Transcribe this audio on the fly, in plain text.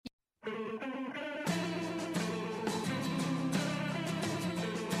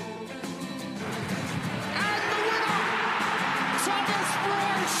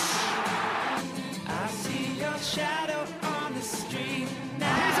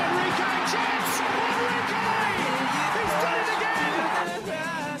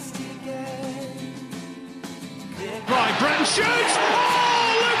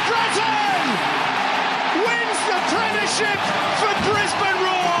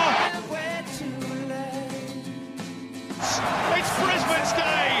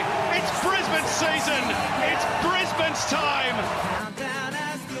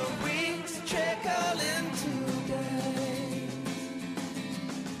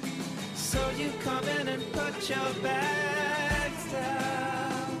So you come in and put your bags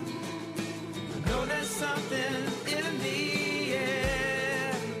down. I know there's something in the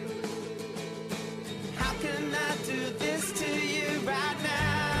air. How can I do this to you right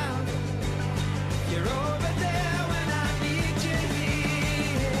now? You're over there when I need you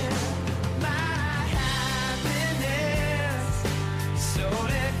here. My happiness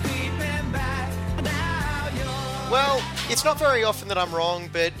slowly creeping back. Now you're... Well, it's not very often that I'm wrong,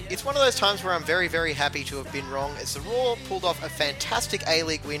 but it's one of those times where I'm very, very happy to have been wrong, as the Roar pulled off a fantastic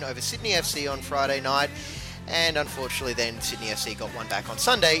A-League win over Sydney FC on Friday night, and unfortunately then Sydney FC got one back on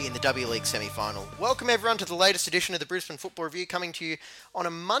Sunday in the W League semi-final. Welcome everyone to the latest edition of the Brisbane Football Review, coming to you on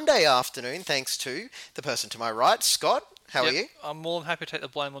a Monday afternoon, thanks to the person to my right, Scott. How are you? I'm more than happy to take the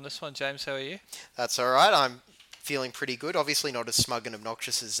blame on this one, James. How are you? That's alright, I'm feeling pretty good. Obviously not as smug and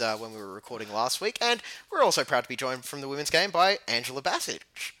obnoxious as when we were recording last week. And we're also proud to be joined from the women's game by Angela Bassett.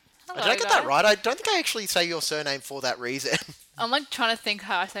 Hello, Did I get that right? I don't think I actually say your surname for that reason. I'm like trying to think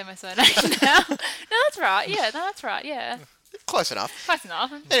how I say my surname now. No, that's right. Yeah, no, that's right. Yeah. Close enough. Close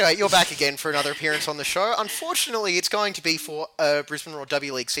enough. Anyway, you're back again for another appearance on the show. Unfortunately, it's going to be for a Brisbane Roar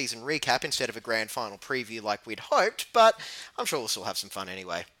W League season recap instead of a grand final preview like we'd hoped, but I'm sure we'll still have some fun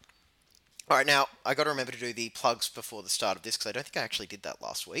anyway. All right, now, I got to remember to do the plugs before the start of this, because I don't think I actually did that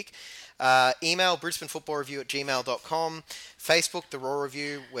last week. Email brisbanefootballreview@gmail.com. Facebook, The Raw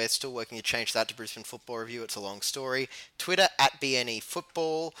Review. We're still working to change that to Brisbane Football Review. It's a long story. Twitter,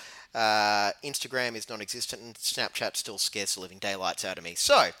 @BNEFootball. Instagram is non-existent, and Snapchat still scares the living daylights out of me.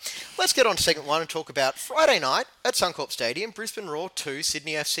 So, let's get on to segment one and talk about Friday night at Suncorp Stadium, Brisbane Roar 2,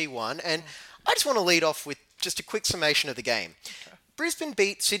 Sydney FC 1. And I just want to lead off with just a quick summation of the game. Brisbane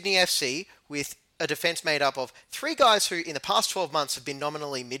beat Sydney FC with a defence made up of three guys who in the past 12 months have been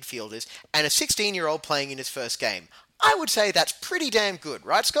nominally midfielders and a 16-year-old playing in his first game. I would say that's pretty damn good,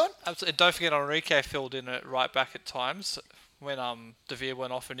 right, Scott? Absolutely. Don't forget Enrique filled in at right back at times when De Vere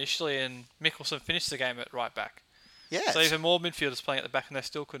went off initially, and Mickelson finished the game at right back. Yeah. So even more midfielders playing at the back, and they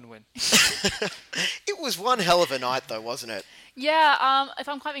still couldn't win. It was one hell of a night, though, wasn't it? Yeah, if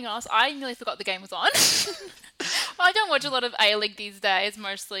I'm quite being honest, I nearly forgot the game was on. I don't watch a lot of A-League these days,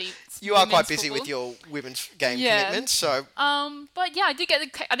 mostly You are quite women's busy football. with your women's game Yeah. commitments, so... But yeah, I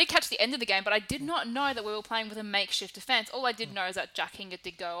did catch the end of the game, but I did not know that we were playing with a makeshift defence. All I did know is that Jack Hinger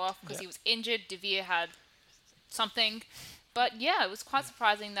did go off because he was injured. De Vere had something. But yeah, it was quite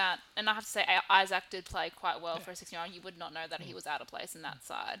surprising that, and I have to say, Isaac did play quite well for a 16-year-old. You would not know that he was out of place in that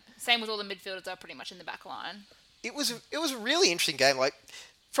side. Same with all the midfielders are pretty much in the back line. It was a really interesting game. Like,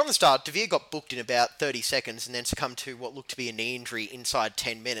 from the start, De Vere got booked in about 30 seconds and then succumbed to what looked to be a knee injury inside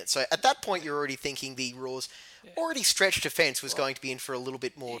 10 minutes. So at that point, you're already thinking the Roar's already stretched defence was going to be in for a little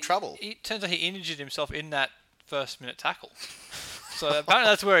bit more trouble. It turns out he injured himself in that first-minute tackle. So apparently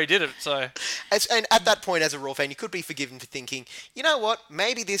that's where he did it. So And at that point, as a Roar fan, you could be forgiven for thinking, you know what,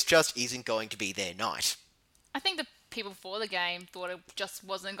 maybe this just isn't going to be their night. I think the people before the game thought it just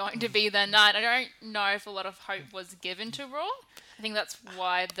wasn't going to be their night. I don't know if a lot of hope was given to Raw. I think that's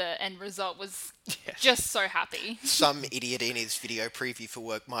why the end result was just so happy. Some idiot in his video preview for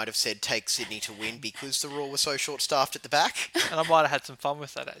work might have said take Sydney to win because the Roar was so short-staffed at the back. And I might have had some fun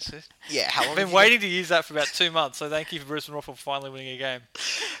with that, actually. Yeah, how long I've been waiting to use that for about 2 months, so thank you for Brisbane Roar for finally winning a game.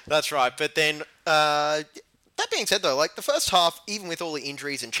 That's right, but then... that being said, though, like the first half, even with all the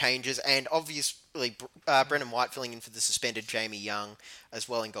injuries and changes, and obviously Brennan White filling in for the suspended Jamie Young as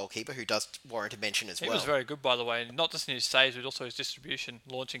well in goalkeeper, who does warrant a mention as well. He was very good, by the way, and not just in his saves, but also his distribution,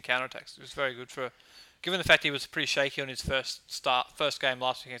 launching counterattacks. It was very good for, given the fact he was pretty shaky on his first game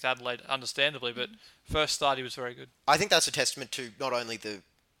last week against Adelaide, understandably, but first start he was very good. I think that's a testament to not only the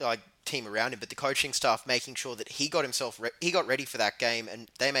team around him, but the coaching staff making sure that he got himself he got ready for that game, and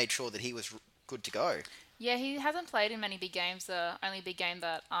they made sure that he was good to go. Yeah, he hasn't played in many big games. The only big game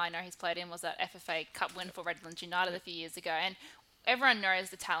that I know he's played in was that FFA Cup win for Redlands United a few years ago. And everyone knows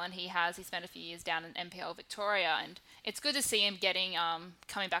the talent he has. He spent a few years down in NPL Victoria, and it's good to see him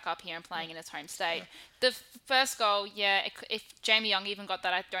coming back up here and playing in his home state. The first goal, if Jamie Young even got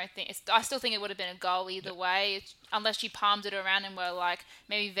that, I still think it would have been a goal either way, unless you palmed it around and were like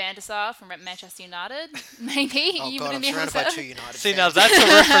maybe Van der Sar from Manchester United, maybe. Oh God, I'm surrounded by two United See, fans. now that's a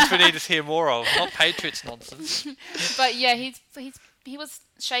reference we need to hear more of, not Patriots nonsense. But yeah, he was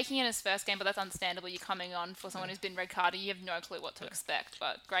shaking in his first game, but that's understandable. You're coming on for someone who's been red carded. You have no clue what to expect,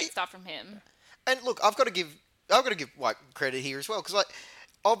 but great stuff from him. And look, I've got to give White credit here as well, because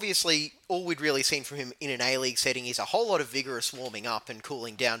obviously all we'd really seen from him in an A-League setting is a whole lot of vigorous warming up and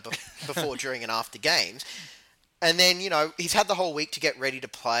cooling down before, during, and after games. And then, he's had the whole week to get ready to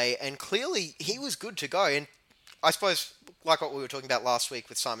play, and clearly he was good to go. And I suppose, like what we were talking about last week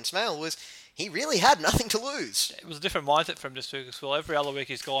with Simon Smale, was he really had nothing to lose. It was a different mindset for him this week as well. Every other week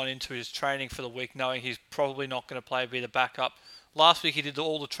he's gone into his training for the week knowing he's probably not going to play, be the backup. Last week he did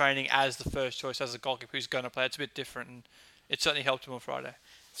all the training as the first choice, as the goalkeeper who's going to play. It's a bit different, and it certainly helped him on Friday.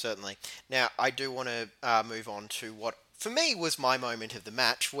 Certainly. Now, I do want to move on to what, for me, was my moment of the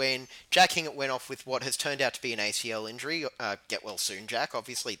match when Jack Hingett went off with what has turned out to be an ACL injury. Get well soon, Jack.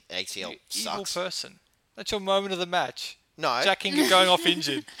 Obviously, ACL You evil sucks. person. That's your moment of the match. No, Jack Hingett going off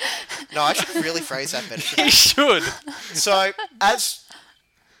injured. no, I should really phrase that better. He should. So, as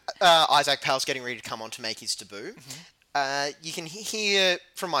Isaac Powell's getting ready to come on to make his debut, you can hear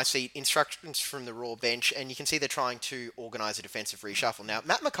from my seat instructions from the Raw bench, and you can see they're trying to organise a defensive reshuffle. Now,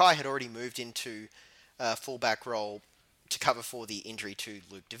 Matt Mackay had already moved into fullback role to cover for the injury to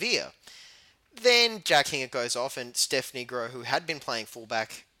Luke DeVere. Then Jack Hingett goes off, and Steph Negro, who had been playing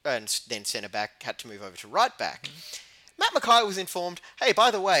fullback and then centre back, had to move over to right back. Matt Mackay was informed, hey,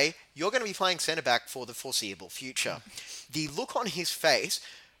 by the way, you're going to be playing centre back for the foreseeable future. The look on his face,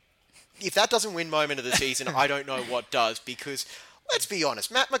 if that doesn't win moment of the season, I don't know what does, because let's be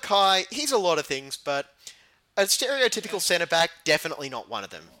honest, Matt Mackay, he's a lot of things, but a stereotypical centre back, definitely not one of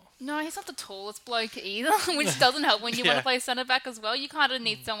them. No, he's not the tallest bloke either, which doesn't help when you want Yeah. to play centre back as well. You kind of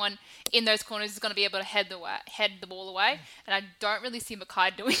need someone in those corners who's going to be able to head the ball away, and I don't really see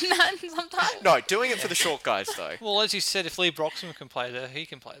Mackay doing that sometimes. No, doing it for the short guys, though. Well, as you said, if Lee Broxham can play there, he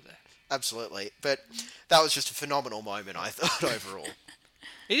can play there. Absolutely. But that was just a phenomenal moment, I thought, overall.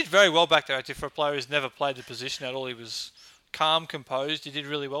 He did very well back there, actually, for a player who's never played the position at all. He was calm, composed. He did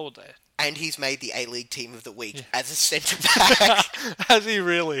really well there. And he's made the A-League Team of the Week as a centre back, Has he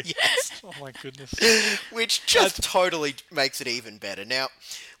really? Yes. Oh, my goodness. which just totally makes it even better. Now,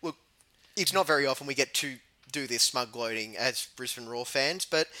 look, it's not very often we get to do this smug gloating as Brisbane Roar fans,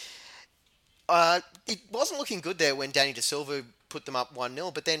 but it wasn't looking good there when Danny De Silva put them up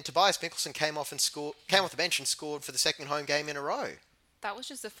 1-0, but then Tobias Mickelson came off the bench and scored for the second home game in a row. That was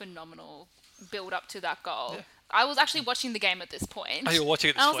just a phenomenal build up to that goal. Yeah. I was actually watching the game at this point. Oh, you were watching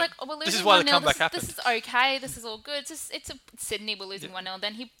it this And I was point. like, oh, we're This losing is why the 1-0. comeback This happened. is okay. This is all good. It's Sydney. We're losing 1-0. And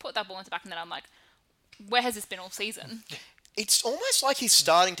then he put that ball into the back, and then I'm like, where has this been all season? It's almost like he's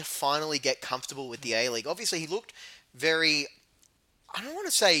starting to finally get comfortable with the A-League. Obviously, he looked very, I don't want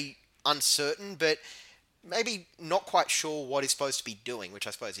to say uncertain, but maybe not quite sure what he's supposed to be doing, which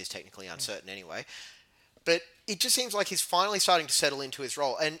I suppose is technically uncertain anyway. But it just seems like he's finally starting to settle into his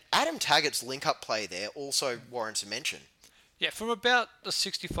role. And Adam Taggart's link-up play there also warrants a mention. Yeah, from about the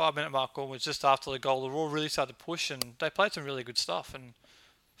 65-minute mark onwards, just after the goal, the Raw really started to push, and they played some really good stuff. And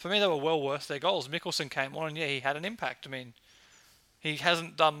for me, they were well worth their goals. Mickelson came on, and yeah, he had an impact. I mean, he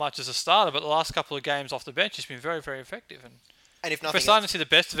hasn't done much as a starter, but the last couple of games off the bench, he's been very, very effective. And And if if we're nothing starting else, to see the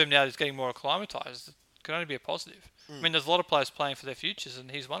best of him now, he's getting more acclimatised. It can only be a positive. I mean, there's a lot of players playing for their futures, and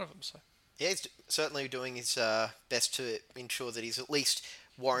he's one of them. So. yeah, he's certainly doing his best to ensure that he's at least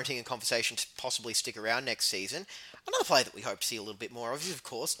warranting a conversation to possibly stick around next season. Another player that we hope to see a little bit more of is, of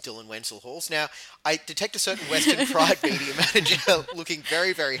course, Dylan Wenzel-Halls. Now, I detect a certain Western Pride media manager looking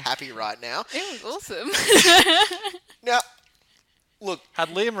very, very happy right now. It was awesome. Now, look, Had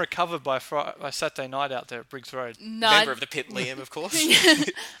Liam recovered by Saturday night out there at Briggs Road? No, member of the pit, Liam, of course.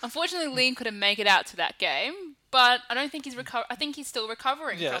 unfortunately, Liam couldn't make it out to that game, but I don't think he's I think he's still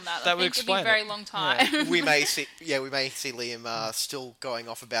recovering Yeah, from that. that I would think it'll be a explain very it. long time. we may see Liam still going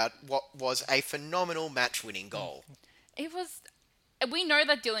off about what was a phenomenal match-winning goal. It was. We know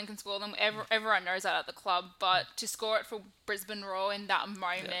that Dylan can score them. Everyone knows that at the club, but to score it for Brisbane Roar in that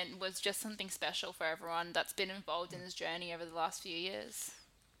moment was just something special for everyone that's been involved in this journey over the last few years.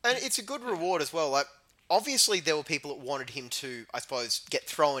 And it's a good reward as well. Like, obviously, there were people that wanted him to, I suppose, get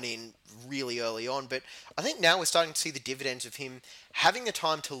thrown in really early on. But I think now we're starting to see the dividends of him having the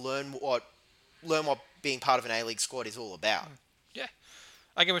time to learn what being part of an A-League squad is all about. Yeah.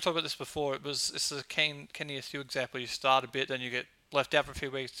 Again, we talked about this before. It's a Kenny Askew example. You start a bit, then you get left out for a few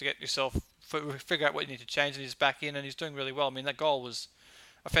weeks to get yourself figure out what you need to change, and he's back in and he's doing really well. I mean, that goal was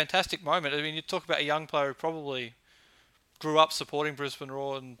a fantastic moment. I mean, you talk about a young player who probably grew up supporting Brisbane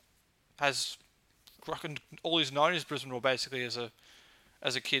Roar and has all he's known is Brisbane Roar basically as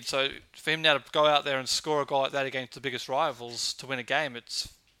a kid. So for him now to go out there and score a goal like that against the biggest rivals to win a game,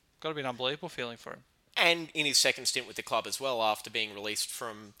 it's got to be an unbelievable feeling for him. And in his second stint with the club as well, after being released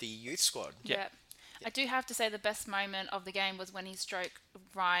from the youth squad. Yeah. Yep. I do have to say the best moment of the game was when he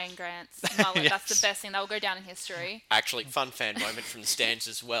Ryan Grant's mullet. That's Yes. the best thing. That will go down in history. Actually, fun fan moment from the stands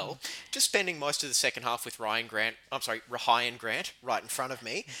as well. Just spending most of the second half with Ryan Grant right in front of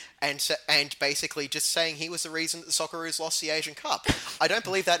me, and basically just saying he was the reason that the Socceroos lost the Asian Cup. I don't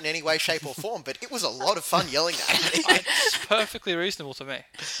believe that in any way, shape, or form, but it was a lot of fun yelling that at him. It's perfectly reasonable to me.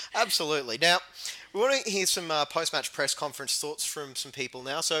 Absolutely. Now, we want to hear some post-match press conference thoughts from some people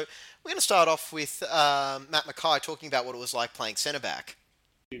now. So we're going to start off with Matt Mackay talking about what it was like playing centre-back.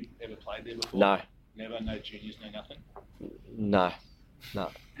 You ever played there before? No, Never? No juniors, no nothing? no. I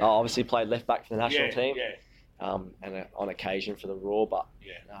obviously played left back for the national team, Yeah, and on occasion for the Raw, but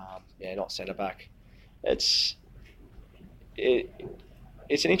not centre back. It's an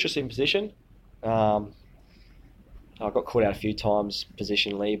interesting position. I got caught out a few times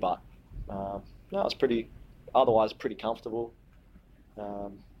positionally, but it's otherwise pretty comfortable.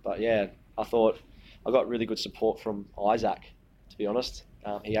 But yeah, I thought I got really good support from Isaac, to be honest.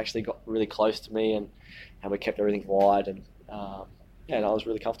 He actually got really close to me, and we kept everything wide, and I was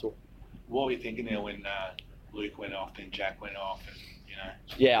really comfortable. What were you thinking there when Luke went off and Jack went off, and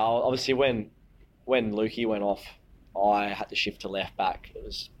Yeah, obviously when Lukey went off, I had to shift to left back. It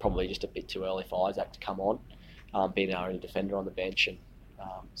was probably just a bit too early for Isaac to come on, being our only defender on the bench and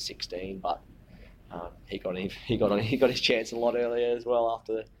 16. But he got his chance a lot earlier as well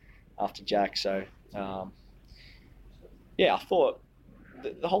after Jack. So I thought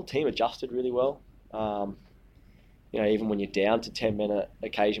the whole team adjusted really well. Even when you're down to 10-minute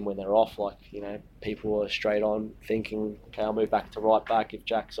occasion when they're off, people are straight on thinking, okay, I'll move back to right back if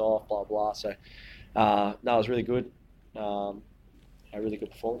Jack's off, blah, blah. So, it was really good. A really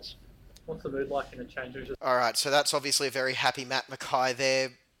good performance. What's the mood like in the change rooms? All right, so that's obviously a very happy Matt Mackay there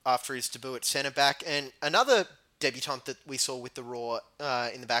after his debut at centre-back. And another debutant that we saw with the Raw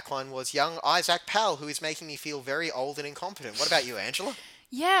in the backline was young Isaac Powell, who is making me feel very old and incompetent. What about you, Angela?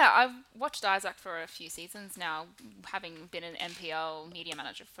 Yeah, I've watched Isaac for a few seasons now, having been an NPL media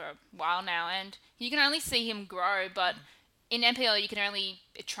manager for a while now, and you can only see him grow, but in NPL you can only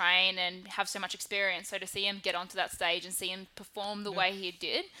train and have so much experience, so to see him get onto that stage and see him perform the way he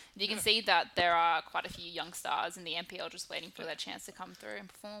did, you can see that there are quite a few young stars in the NPL just waiting for their chance to come through and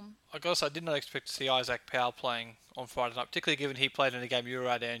perform. I guess I did not expect to see Isaac Powell playing on Friday night, particularly given he played in a game you were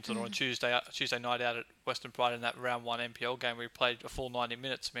at, Angela, on Tuesday night out at Western Pride in that round 1 NPL game where he played a full 90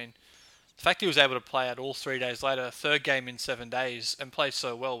 minutes. I mean, the fact he was able to play out all 3 days later, a third game in 7 days, and play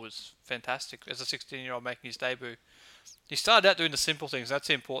so well was fantastic. As a 16-year-old making his debut, he started out doing the simple things. That's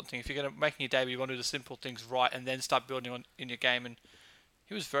the important thing. If you're going to making your debut, you want to do the simple things right and then start building on in your game, and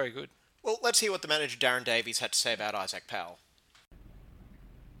he was very good. Well, let's hear what the manager Darren Davies had to say about Isaac Powell.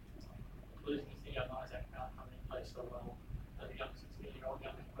 Losing his thing on Isaac Powell coming in play so well as a young 16-year-old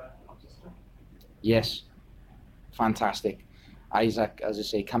young consistent. Yes, fantastic. Isaac, as I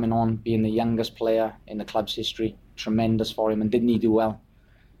say, coming on, being the youngest player in the club's history, tremendous for him. And didn't he do well?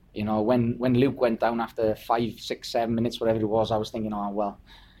 When Luke went down after 5, 6, 7 minutes, whatever it was, I was thinking,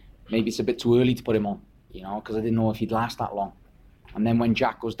 maybe it's a bit too early to put him on, because I didn't know if he'd last that long. And then when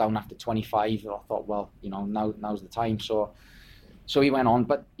Jack goes down after 25, I thought, now's the time. So he went on.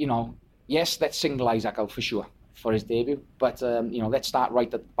 But, yes, let's single Isaac out for sure for his debut. But, let's start right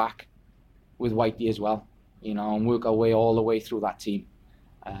at the back with Whitey as well, and work our way all the way through that team.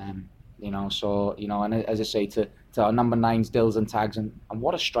 And as I say, to our number 9s, Dills and Tags, and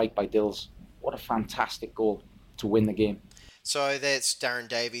what a strike by Dills. What a fantastic goal to win the game. So there's Darren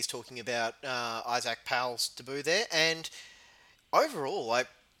Davies talking about Isaac Powell's debut there, and overall, what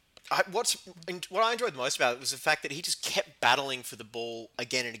I enjoyed most about it was the fact that he just kept battling for the ball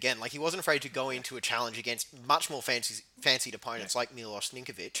again and again. Like, he wasn't afraid to go into a challenge against much more fancied opponents like Milos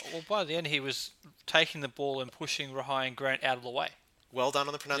Ninkovic. Well, by the end, he was taking the ball and pushing Ryan Grant out of the way. Well done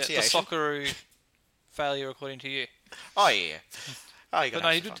on the Yeah, pronunciation. the Socceroo failure, according to you. Oh, yeah. Oh, you got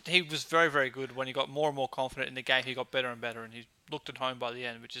But no, he was very, very good. When he got more and more confident in the game, he got better and better, and he looked at home by the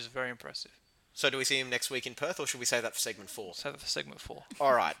end, which is very impressive. So do we see him next week in Perth, or should we save that for segment 4? Save it for segment 4.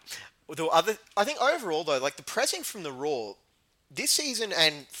 All right. I think overall, though, the pressing from the Raw, this season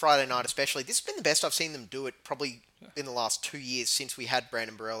and Friday night especially, this has been the best I've seen them do it probably in the last 2 years since we had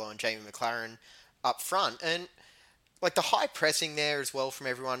Brandon Borello and Jamie McLaren up front. And, the high pressing there as well from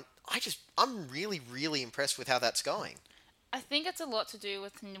everyone, I'm really, really impressed with how that's going. I think it's a lot to do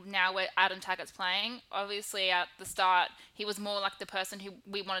with now where Adam Taggart's playing. Obviously, at the start, he was more like the person who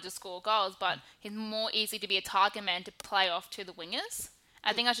we wanted to score goals, but he's more easy to be a target man to play off to the wingers.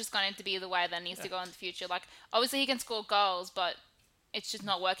 I think that's just going to be the way that needs to go in the future. Obviously, he can score goals, but it's just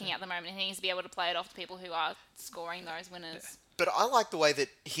not working at the moment. He needs to be able to play it off to people who are scoring those winners. But I like the way that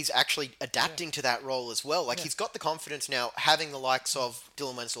he's actually adapting to that role as well. Like, he's got the confidence now, having the likes of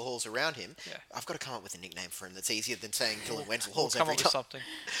Dylan Wenzel-Halls around him. Yeah. I've got to come up with a nickname for him that's easier than saying Dylan Wenzel-Halls Come every up with time. something.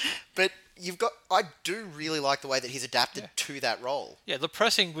 But I do really like the way that he's adapted to that role. Yeah, the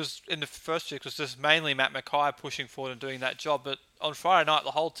pressing was in the first week was just mainly Matt Mackay pushing forward and doing that job. But on Friday night, the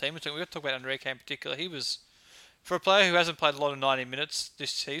whole team, we've got to talk about Enrique in particular, he was, for a player who hasn't played a lot of 90 minutes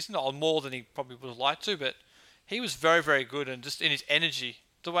this season, or more than he probably would have liked to, but he was very, very good, and just in his energy,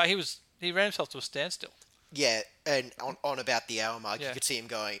 the way he ran himself to a standstill. Yeah, and on about the hour mark, Yeah. you could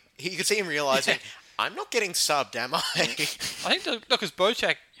see him realising, I'm not getting subbed, am I? I think because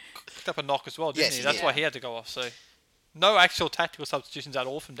Bocek picked up a knock as well, didn't Yes, he? he That's did. why he had to go off. So no actual tactical substitutions at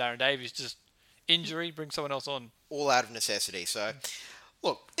all from Darren Davies, just injury, bring someone else on. All out of necessity. So,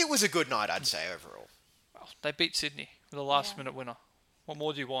 look, it was a good night, I'd say, overall. Well, they beat Sydney with a last-minute winner. What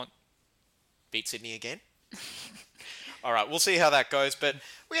more do you want? Beat Sydney again. All right, we'll see how that goes, but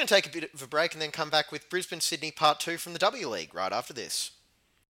we're going to take a bit of a break and then come back with Brisbane-Sydney Part 2 from the W League right after this.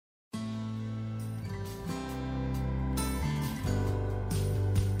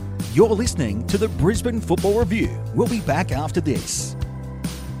 You're listening to the Brisbane Football Review. We'll be back after this.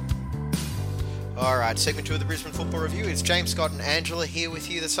 All right, segment 2 of the Brisbane Football Review. It's James, Scott and Angela here with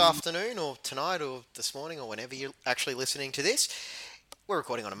you this afternoon or tonight or this morning or whenever you're actually listening to this. We're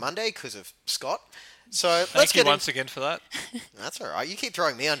recording on a Monday because of Scott. So let's Thank you get once again for that. That's all right. You keep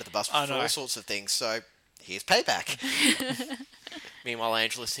throwing me under the bus I for know. all sorts of things, so here's payback. Meanwhile,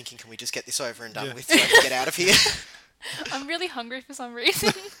 Angela's thinking, can we just get this over and done with so I can get out of here? I'm really hungry for some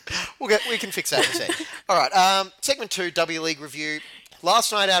reason. We can fix that in a sec. All right, segment 2, W League review.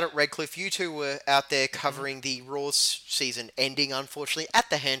 Last night out at Redcliffe, you two were out there covering the Roar's season ending, unfortunately, at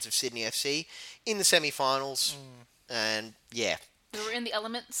the hands of Sydney FC in the semi-finals. And, yeah. We were in the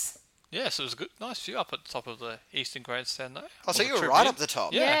elements. Yes, it was a good, nice view up at the top of the Eastern Grandstand, though. Oh, so Or you the were right Tribune. up the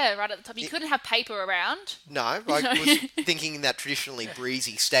top. Yeah. Right at the top. You couldn't have paper around. No, I was thinking in that traditionally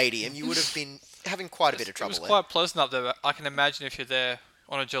breezy stadium, you would have been having quite a bit of trouble It was there. quite pleasant up there. But I can imagine if you're there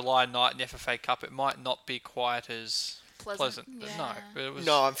on a July night in the FFA Cup, it might not be quite as pleasant. But yeah. no, but it was.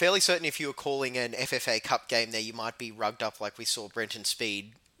 No, I'm fairly certain if you were calling an FFA Cup game there, you might be rugged up like we saw Brenton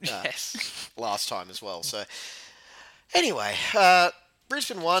Speed Yes. last time as well. So, anyway,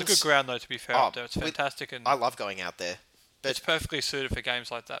 Brisbane won. It's a good ground, though, to be fair, Oh, up there. It's fantastic, and I love going out there. it's perfectly suited for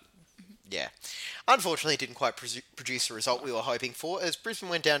games like that. Yeah. Unfortunately, it didn't quite produce the result we were hoping for, as Brisbane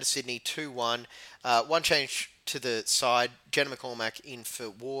went down to Sydney 2-1. One change to the side, Jenna McCormack in for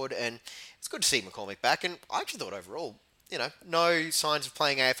Ward, and it's good to see McCormack back. And I actually thought overall, no signs of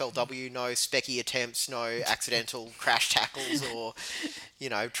playing AFLW, no specky attempts, no accidental crash tackles, or,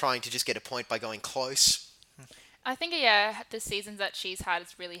 trying to just get a point by going close. I think, the seasons that she's had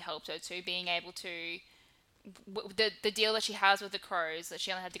has really helped her too, being able to... The deal that she has with the Crows, that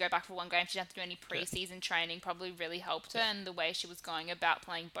she only had to go back for one game, she didn't have to do any pre-season training, probably really helped her, and the way she was going about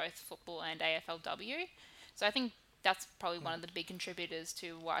playing both football and AFLW. So I think that's probably one of the big contributors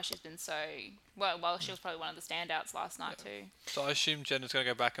to why she's been so... Well, she was probably one of the standouts last night too. So I assume Jenna's going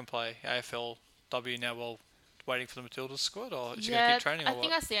to go back and play AFLW now while waiting for the Matildas squad, or is she going to keep training, or I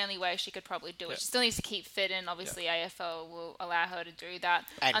think that's the only way she could probably do it. She still needs to keep fit, and obviously AFL will allow her to do that.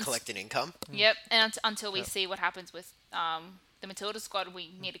 And collect an income. Yep, and until we see what happens with the Matilda squad,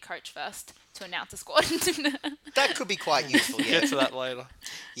 we need a coach first to announce a squad. That could be quite useful, yeah. Get to that later.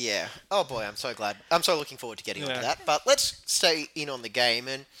 Yeah. Oh boy, I'm so glad. I'm so looking forward to getting onto Yeah. that. But let's stay in on the game.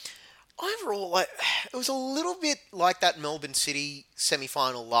 And overall, it was a little bit like that Melbourne City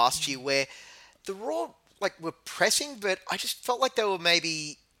semi-final last year, where the Raw were pressing, but I just felt like they were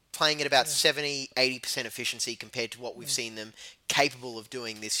maybe playing at about 70-80% efficiency compared to what we've seen them capable of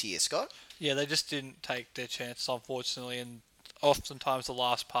doing this year. Scott? Yeah, they just didn't take their chances, unfortunately, and oftentimes the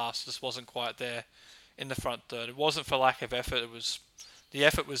last pass just wasn't quite there in the front third. It wasn't for lack of effort. The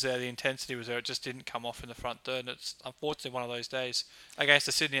effort was there, the intensity was there. It just didn't come off in the front third. And it's unfortunately one of those days against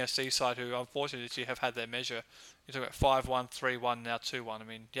the Sydney FC side, who unfortunately this year have had their measure. You're talking about 5-1, 3-1, now 2-1. I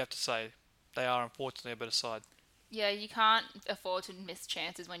mean, you have to say they are unfortunately a better side. Yeah, you can't afford to miss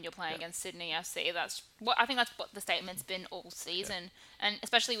chances when you're playing against Sydney FC. I think that's what the statement's been all season, and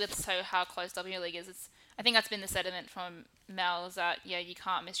especially with how close W League is. I think that's been the sentiment from Mel, is that you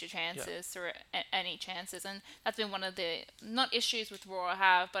can't miss your chances through any chances, and that's been one of the not issues with Raw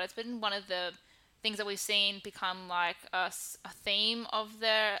have, but it's been one of the things that we've seen become like a theme of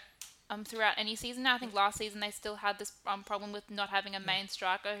their throughout any season. Now, I think last season they still had this problem with not having a main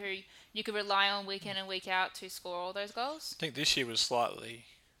striker who you could rely on week in and week out to score all those goals. I think this year was slightly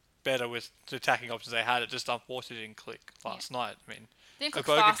better with the attacking options they had. It just unfortunately didn't click last night. I mean, Didn't click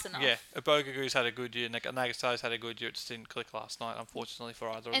fast enough. Yeah, Abogagu's had a good year, Nagasai's had a good year. It just didn't click last night, unfortunately, for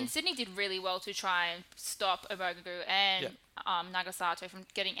either of them. And Sydney did really well to try and stop Abogagu and Nagasato from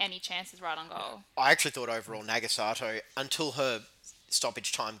getting any chances right on goal. I actually thought overall Nagasato, until her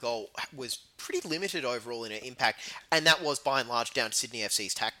stoppage time goal, was pretty limited overall in her impact, and that was by and large down to Sydney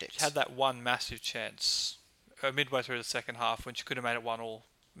FC's tactics. She had that one massive chance midway through the second half when she could have made it 1-1.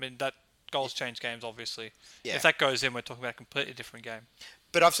 I mean, that goals change games, obviously. Yeah. If that goes in, we're talking about a completely different game.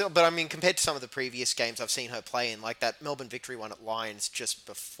 But I mean, compared to some of the previous games I've seen her play in, like that Melbourne victory one at Lions just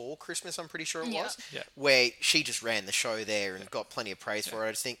before Christmas, I'm pretty sure it was, where she just ran the show there and got plenty of praise for it.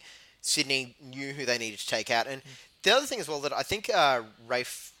 I just think Sydney knew who they needed to take out. And the other thing as well that I think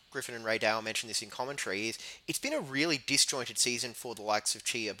Rafe Griffin and Ray Dow mentioned this in commentary is it's been a really disjointed season for the likes of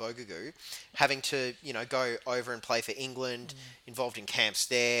Chia Bogagu, having to, go over and play for England, involved in camps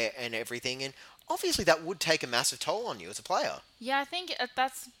there and everything. And obviously that would take a massive toll on you as a player. Yeah, I think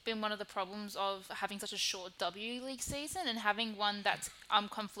that's been one of the problems of having such a short W League season and having one that's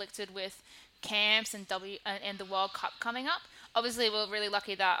conflicted with camps and the World Cup coming up. Obviously, we're really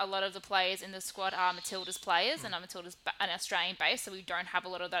lucky that a lot of the players in the squad are Matilda's players and are Matilda's an Australian base, so we don't have a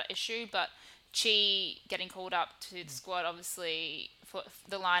lot of that issue. But Chi getting called up to the squad, obviously, for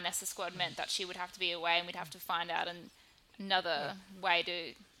the Lioness squad meant that she would have to be away and we'd have to find out another way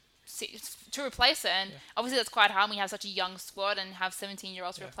to replace her. And obviously that's quite hard when we have such a young squad and have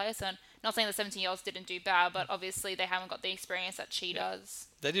 17-year-olds to replace her. And not saying the 17-year-olds didn't do bad, but obviously they haven't got the experience that Chi does.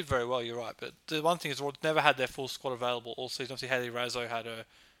 They did very well, you're right. But the one thing is, Royals never had their full squad available all season. Obviously, Hayley Razzo had a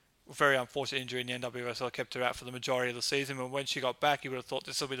very unfortunate injury in the NWSL, kept her out for the majority of the season. And when she got back, you would have thought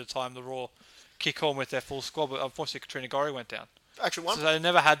this will be the time the Raw kick on with their full squad. But unfortunately, Katrina Gorry went down. Actually, so they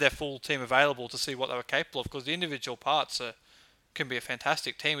never had their full team available to see what they were capable of, because the individual parts can be a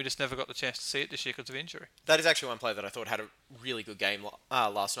fantastic team. We just never got the chance to see it this year because of injury. That is actually one player that I thought had a really good game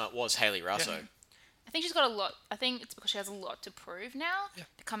last night was Hayley Razzo. Yeah. I think she's got a lot. I think it's because she has a lot to prove now,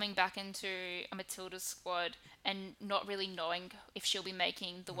 coming back into a Matilda's squad and not really knowing if she'll be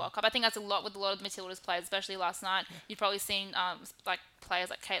making the World Cup. I think that's a lot with a lot of the Matilda's players, especially last night. You've probably seen players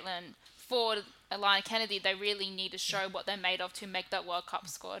like Caitlin Ford, Alana Kennedy. They really need to show what they're made of to make that World Cup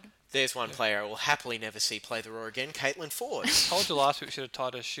squad. There's one player I will happily never see play the Raw again, Caitlin Ford. I told you last week we should have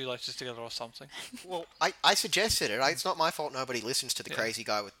tied her shoelaces together or something. Well, I suggested it. It's not my fault nobody listens to the crazy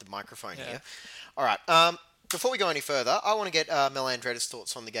guy with the microphone here. All right. Before we go any further, I want to get Mel Andretta's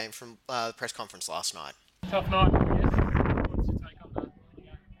thoughts on the game from the press conference last night. Tough night, I guess. What's your take on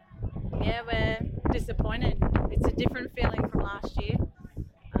that? Yeah, we're disappointed. It's a different feeling from last year.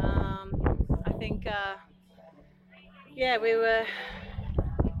 I think, we were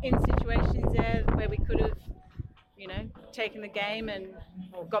in situations there where we could have, taken the game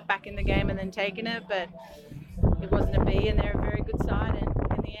or got back in the game and then taken it, but it wasn't a B, and they're a very good side, and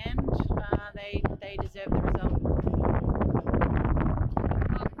in the end, they deserve the result.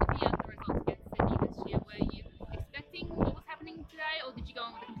 Looking at the results against Sydney this year, were you expecting what was happening today, or did you go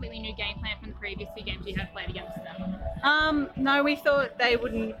in with a completely new game plan from the previous two games you had played against them? No, we thought they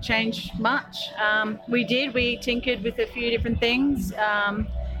wouldn't change much. We tinkered with a few different things.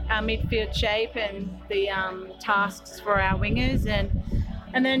 Our midfield shape and the tasks for our wingers,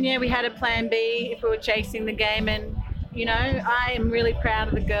 and then we had a plan B if we were chasing the game. And I am really proud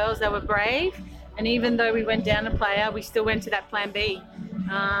of the girls. They were brave, and even though we went down a player, we still went to that plan B,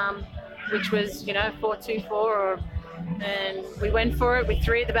 which was 4-2-4, and we went for it with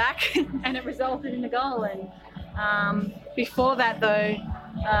three at the back, and it resulted in a goal. And before that, though,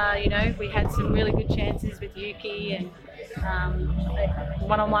 we had some really good chances with Yuki and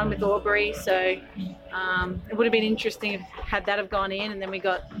one-on-one with Aubrey, so it would have been interesting if had that have gone in and then we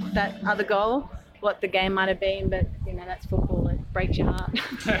got that other goal, what the game might have been, but that's football, it breaks your heart.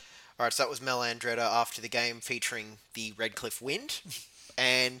 All right, so that was Mel Andretta after the game featuring the Redcliffe Wind,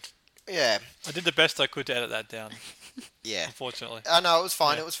 and I did the best I could to edit that down. Unfortunately. No, it was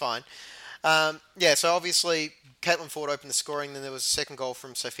fine, it was fine. So obviously Caitlin Ford opened the scoring, then there was a second goal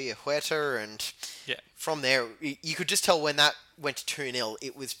from Sophia Huerta, and from there, you could just tell when that went to 2-0,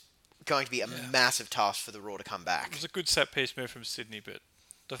 it was going to be a massive task for the Raw to come back. It was a good set-piece move from Sydney, but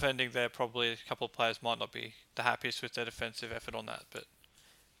defending there, probably a couple of players might not be the happiest with their defensive effort on that, but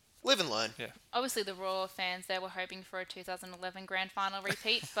live and learn. Yeah. Obviously, the Raw fans there were hoping for a 2011 grand final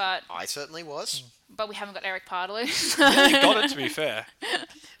repeat, but I certainly was. But we haven't got Eric Pardew. You got it, to be fair.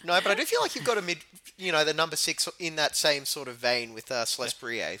 No, but I do feel like you've got the number 6 in that same sort of vein with Celeste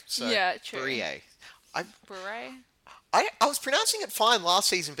Brie. So yeah, true. Brie. Brie. I was pronouncing it fine last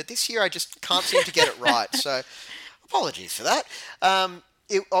season, but this year I just can't seem to get it right. So apologies for that.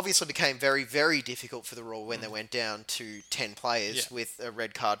 it obviously became very, very difficult for the Roar when they went down to 10 players with a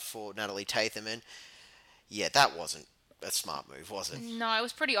red card for Natalie Tatham. And, yeah, that wasn't a smart move, was it? No, it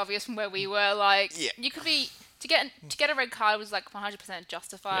was pretty obvious from where we were. Like, you could be... To get a red card was like 100%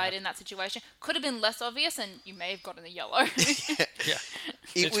 justified in that situation. Could have been less obvious, and you may have gotten a yellow.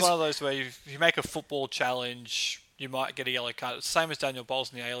 It's one of those where if you make a football challenge, you might get a yellow card. It's the same as Daniel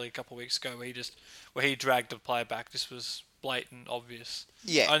Bowles in the A-League a couple of weeks ago, where he dragged the player back. This was blatant, obvious.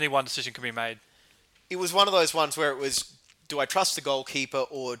 Yeah. Only one decision can be made. It was one of those ones where it was, do I trust the goalkeeper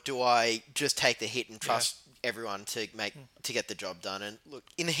or do I just take the hit and trust everyone to get the job done? And look,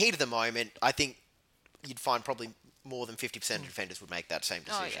 in the heat of the moment, I think you'd find probably more than 50% of defenders would make that same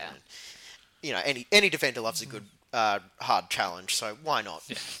decision. Oh, yeah. And, any defender loves a good hard challenge, so why not?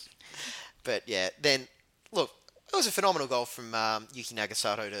 But yeah, then look, it was a phenomenal goal from Yuki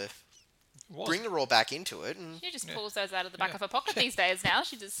Nagasato to bring the Roar back into it. And she just pulls those out of the back of her pocket these days now.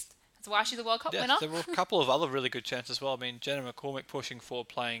 That's why she's a World Cup winner. There were a couple of other really good chances as well. I mean, Jenna McCormick pushing forward,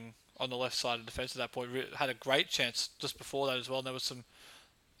 playing on the left side of defence at that point, had a great chance just before that as well. And there was some...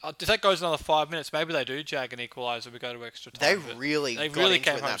 if that goes another 5 minutes, maybe they do jag and equalise and we go to extra time. They really got into it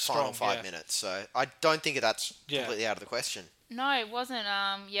in that final 5 minutes, so I don't think that's completely out of the question. No, it wasn't.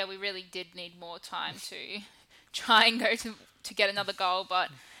 We really did need more time to try and go to get another goal, but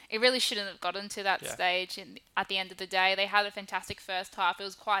it really shouldn't have gotten to that stage. And at the end of the day, they had a fantastic first half. It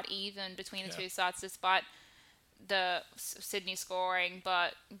was quite even between the two sides, despite the Sydney scoring,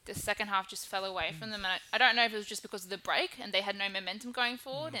 but the second half just fell away from them. And I don't know if it was just because of the break and they had no momentum going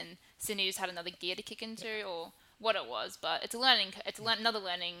forward, and Sydney just had another gear to kick into, or what it was. But it's another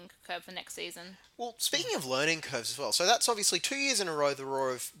learning curve for next season. Well, speaking of learning curves as well, so that's obviously 2 years in a row the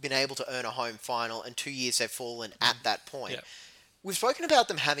Roar have been able to earn a home final, and 2 years they've fallen at that point. We've spoken about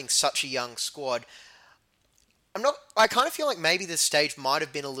them having such a young squad. I kind of feel like maybe the stage might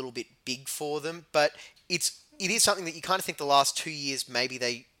have been a little bit big for them, but it is something that you kind of think the last 2 years maybe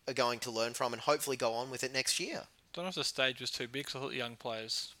they are going to learn from and hopefully go on with it next year. Don't know if the stage was too big, because I thought the young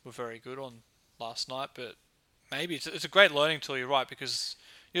players were very good on last night, but maybe it's a great learning tool, you're right, because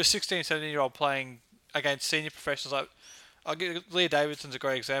you're a 16, 17-year-old playing against senior professionals. Leah Davidson's a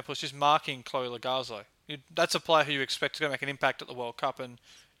great example. It's just marking Chloe Lagazzo. That's a player who you expect to go make an impact at the World Cup, and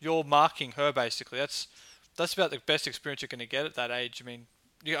you're marking her basically. That's about the best experience you're going to get at that age. I mean,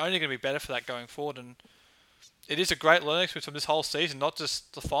 you're only going to be better for that going forward, and it is a great learning experience from this whole season, not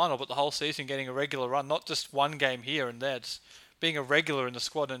just the final, but the whole season, getting a regular run, not just one game here and there, just being a regular in the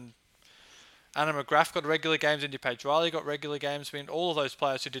squad. And Anna McGrath got regular games, Indy Page Riley got regular games. I mean, all of those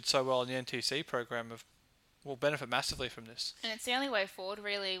players who did so well in the NTC program will benefit massively from this. And it's the only way forward,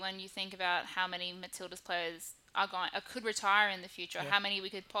 really, when you think about how many Matildas players could retire in the future, how many we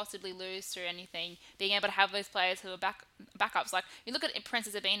could possibly lose through anything. Being able to have those players who are backups. Like, you look at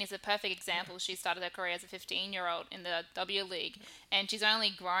Princess Abini is a perfect example. She started her career as a 15-year-old in the W League, and she's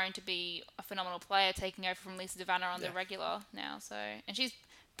only grown to be a phenomenal player, taking over from Lisa Devanna on the regular now. So, and she's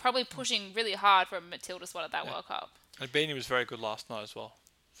probably pushing really hard for a Matilda spot at that World Cup. And Beanie was very good last night as well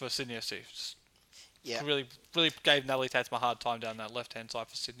for Sydney FC. Yeah, really gave Natalie Tatham a hard time down that left-hand side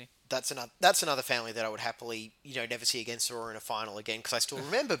for Sydney. That's another family that I would happily, never see against the Roar in a final again, because I still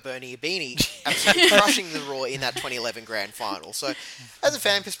remember Bernie Abini absolutely crushing the Roar in that 2011 grand final. So, as a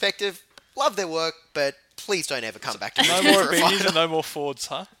fan perspective, love their work, but please don't ever come back to No more Abinis and no more Fords,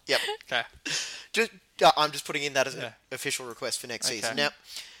 huh? Yep. Okay. I'm just putting in that as an official request for next season. Now,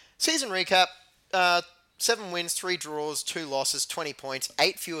 season recap. 7 wins, 3 draws, 2 losses, 20 points,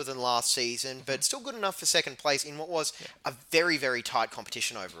 8 fewer than last season, but still good enough for second place in what was a very, very tight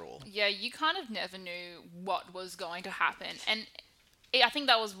competition overall. Yeah, you kind of never knew what was going to happen. And I think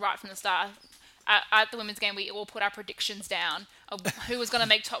that was right from the start. At the women's game, we all put our predictions down of who was going to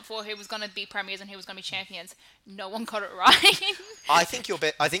make top 4, who was going to be premiers, and who was going to be champions. No one got it right. I think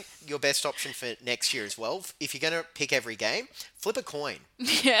your best option for next year as well, if you're going to pick every game, flip a coin.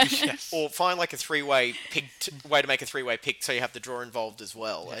 Yeah. Or find like a 3-way way to make a 3-way pick, so you have the draw involved as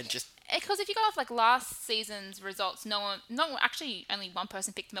well, and just. Because if you go off like last season's results, actually only one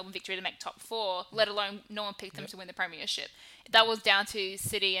person picked Melbourne Victory to make top 4, let alone no one picked them to win the premiership. That was down to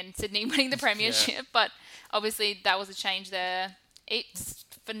City and Sydney winning the premiership, but obviously that was a change there. It's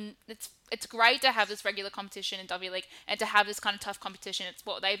great to have this regular competition in W League and to have this kind of tough competition. It's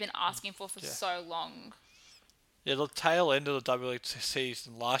what they've been asking for so long. Yeah, the tail end of the W League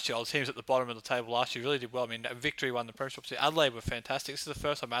season last year, the teams at the bottom of the table last year really did well. I mean, Victory won the premiership. Adelaide were fantastic. This is the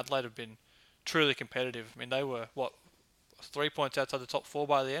first time Adelaide have been truly competitive. I mean, they were, 3 points outside the top 4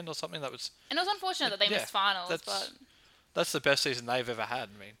 by the end or something? And it was unfortunate that they missed finals. That's the best season they've ever had.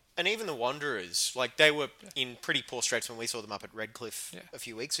 I mean, And even the Wanderers, like, they were in pretty poor straits when we saw them up at Redcliffe a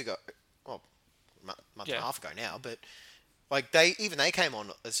few weeks ago. Well, month and a half ago now, but like they came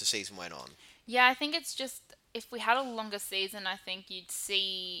on as the season went on. Yeah, I think it's just if we had a longer season, I think you'd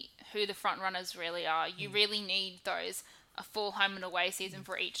see who the front runners really are. You really need a full home and away season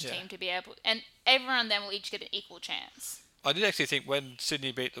for each team to be able, and everyone then will each get an equal chance. I did actually think when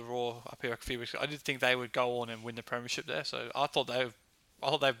Sydney beat the Raw up here a few weeks ago, I did think they would go on and win the premiership there. So I thought they've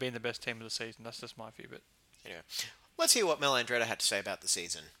been the best team of the season. That's just my view. But anyway, let's hear what Mel Andretta had to say about the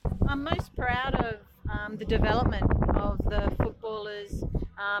season. I'm most proud of the development of the footballers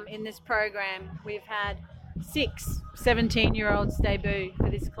in this program. We've had 6 17-year-olds debut for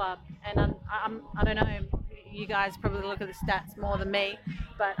this club, and I don't know, you guys probably look at the stats more than me,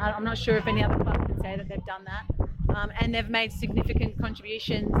 but I'm not sure if any other club can say that they've done that. And they've made significant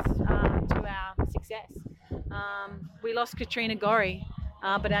contributions to our success. We lost Katrina Gorry,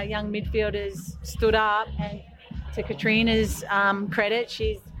 but our young midfielders stood up, and to Katrina's credit,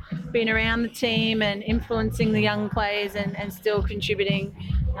 she's been around the team and influencing the young players and still contributing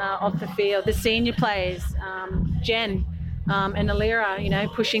off the field. The senior players, Jen and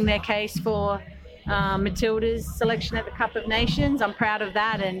Alira, pushing their case for Matilda's selection at the Cup of Nations. I'm proud of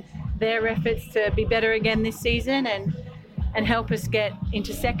that and their efforts to be better again this season and help us get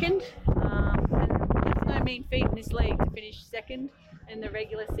into second. And that's no mean feat in this league to finish second in the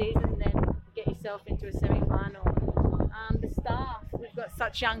regular season and then get yourself into a semi-final. The staff, we've got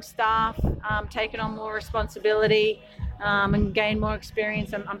such young staff, taking on more responsibility and gain more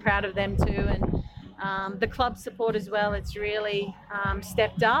experience. I'm proud of them too. And the club support as well, it's really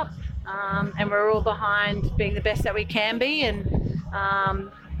stepped up and we're all behind being the best that we can be. And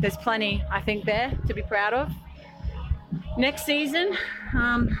there's plenty, I think, there to be proud of. Next season,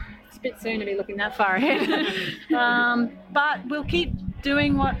 it's a bit soon to be looking that far ahead, but we'll keep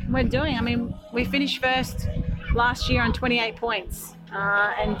doing what we're doing. I mean, we finished first last year on 28 points,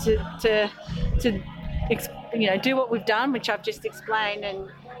 and to do what we've done, which I've just explained, and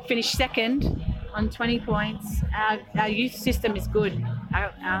finish second on 20 points. Our youth system is good.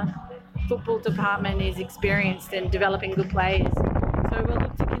 Our football department is experienced in developing good players. So we'll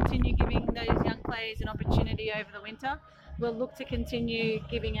look to continue giving those young players an opportunity over the winter. We'll look to continue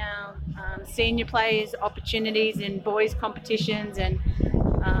giving our senior players opportunities in boys competitions and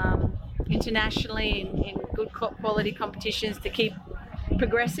internationally in good quality competitions to keep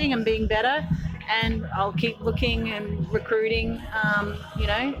progressing and being better. And I'll keep looking and recruiting,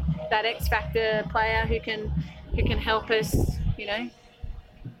 that X Factor player who can help us,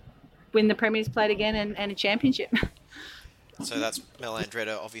 win the Premier's Plate again and a championship. So that's Mel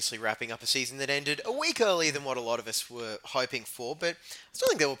Andretta obviously wrapping up a season that ended a week earlier than what a lot of us were hoping for, but I still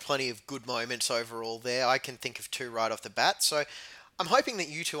think there were plenty of good moments overall there. I can think of 2 right off the bat, so I'm hoping that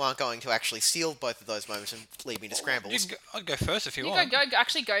you two aren't going to actually steal both of those moments and lead me to scrambles. I'd go first if you want.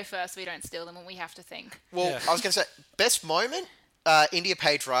 Actually go first so we don't steal them when we have to think. Well, I was going to say, best moment, India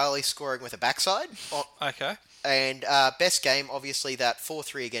Paige Riley scoring with a backside. Okay. And best game, obviously, that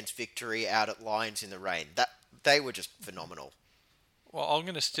 4-3 against Victory out at Lions in the rain. They were just phenomenal. Well, I'm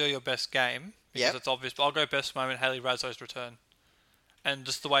going to steal your best game because it's obvious, but I'll go best moment, Hayley Raso's return. And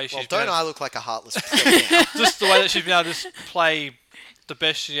just the way she's I look like a heartless prick now? Just the way that she's been able to just play the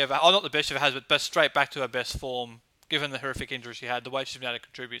best she ever... Oh, not the best she ever has, but straight back to her best form, given the horrific injury she had. The way she's been able to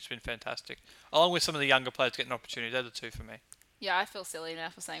contribute has been fantastic. Along with some of the younger players getting an opportunity. They're the 2 for me. Yeah, I feel silly now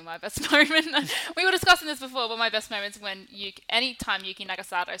for saying my best moment. We were discussing this before, but my best moment is when any time Yuki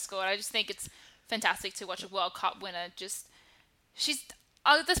Nagasato scored. I just think it's fantastic to watch a World Cup winner.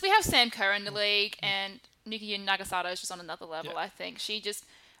 We have Sam Kerr in the league, and Yuki Nagasato is just on another level. I think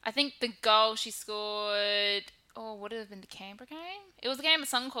I think the goal she scored. Oh, would it have been the Canberra game? It was the game at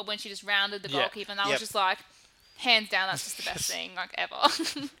Suncorp when she just rounded the goalkeeper, and I was just like, hands down, that's just the best thing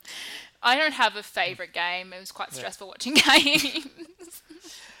ever. I don't have a favourite game. It was quite stressful watching games.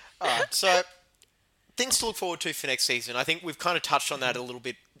 Alright, so things to look forward to for next season. I think we've kind of touched on that a little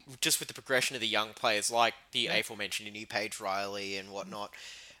bit just with the progression of the young players like the aforementioned India Paige Riley and whatnot,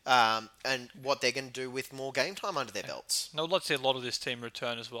 and what they're going to do with more game time under their belts. And I'd like to see a lot of this team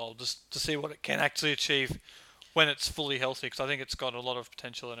return as well, just to see what it can actually achieve when it's fully healthy, because I think it's got a lot of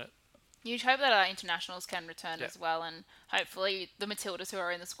potential in it. You'd hope that our internationals can return as well, and hopefully the Matildas who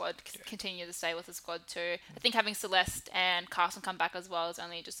are in the squad continue to stay with the squad too. I think having Celeste and Carson come back as well is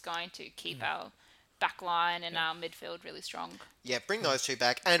only just going to keep our back line and our midfield really strong. Yeah, bring those 2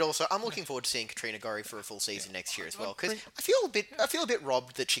 back, and also I'm looking forward to seeing Katrina Gorry for a full season next year as well, because I feel a bit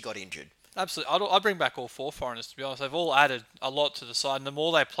robbed that she got injured. Absolutely, I'd bring back all 4 foreigners. To be honest, they've all added a lot to the side, and the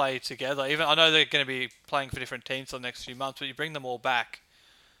more they play together, even I know they're going to be playing for different teams for the next few months, but you bring them all back,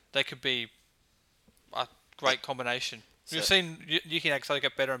 they could be a great combination. We've seen Yuki Nagasato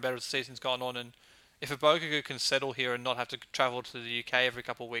get better and better as the season's gone on, and if Abogagu can settle here and not have to travel to the UK every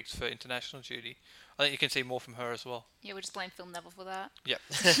couple of weeks for international duty, I think you can see more from her as well. Yeah, we just blame Phil Neville for that. Yep.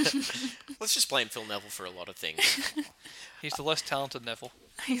 Let's just blame Phil Neville for a lot of things. He's the less talented Neville.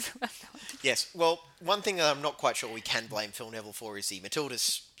 Yes. Well, one thing that I'm not quite sure we can blame Phil Neville for is the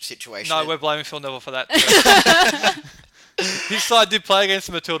Matildas situation. No, we're blaming Phil Neville for that. His side did play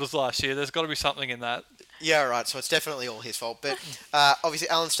against the Matildas last year. There's got to be something in that. Yeah, right. So it's definitely all his fault. But obviously,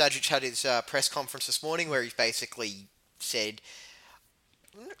 Alan Stajic had his press conference this morning where he basically said,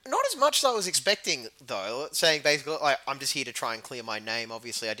 not as much as I was expecting, though, saying basically, like, I'm just here to try and clear my name.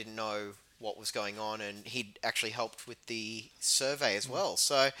 Obviously, I didn't know what was going on, and he'd actually helped with the survey as well.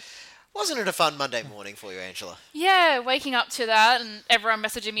 So wasn't it a fun Monday morning for you, Angela? Yeah, waking up to that and everyone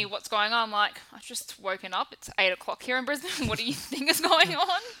messaging me what's going on. I'm like, I've just woken up. It's 8 o'clock here in Brisbane. What do you think is going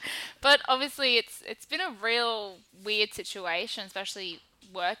on? But obviously it's been a real weird situation, especially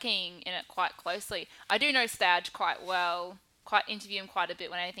working in it quite closely. I do know Stadge quite well, interview him quite a bit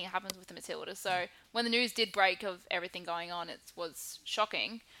when anything happens with the Matildas. So when the news did break of everything going on, it was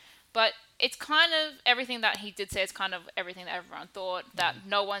shocking. But it's kind of everything that he did say is kind of everything that everyone thought, that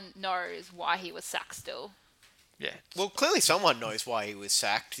no one knows why he was sacked still. Yeah. Well, clearly someone knows why he was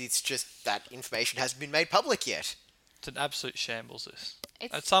sacked. It's just that information hasn't been made public yet. It's an absolute shambles, this.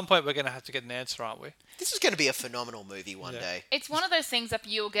 At some point, we're going to have to get an answer, aren't we? This is going to be a phenomenal movie one day. It's one of those things that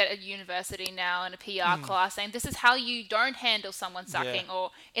you'll get at university now in a PR class saying, this is how you don't handle someone sacking, or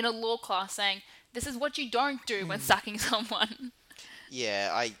in a law class saying, this is what you don't do when sacking someone.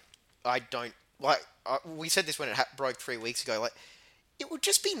 Yeah, I don't... Like, we said this when it broke 3 weeks ago. Like, it would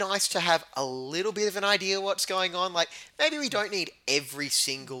just be nice to have a little bit of an idea what's going on. Like, maybe we don't need every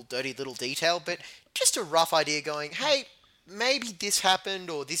single dirty little detail, but just a rough idea going, hey, maybe this happened,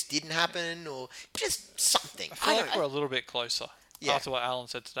 or this didn't happen, or just something. I feel like we're a little bit closer after what Alan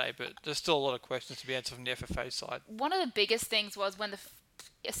said today, but there's still a lot of questions to be answered from the FFA side. One of the biggest things was when the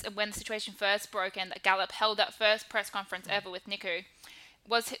situation first broke and that Gallup held that first press conference ever with Niku,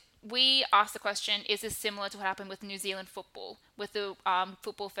 was we asked the question, is this similar to what happened with New Zealand football, with the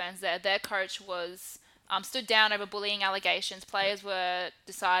football fans there? Their coach was stood down over bullying allegations. Players were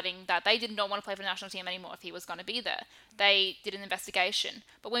deciding that they did not want to play for the national team anymore if he was going to be there. They did an investigation.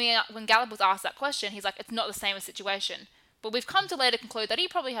 But when Gallup was asked that question, he's like, it's not the same situation. But we've come to later conclude that he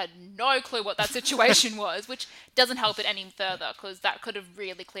probably had no clue what that situation was, which doesn't help it any further, because that could have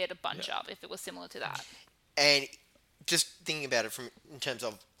really cleared a bunch up if it was similar to that. And just thinking about it in terms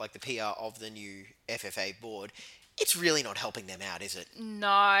of like the PR of the new FFA board, it's really not helping them out, is it?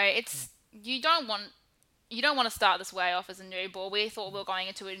 No, it's you don't want to start this way off as a new board. We thought we were going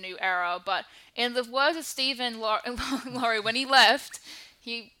into a new era, but in the words of Stephen Laurie, when he left,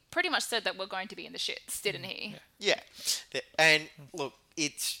 he pretty much said that we're going to be in the shits, didn't he? Yeah. And look,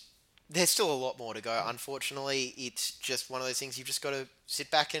 there's still a lot more to go. Unfortunately, it's just one of those things you've just got to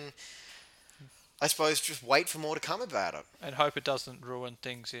sit back and, I suppose, just wait for more to come about it. And hope it doesn't ruin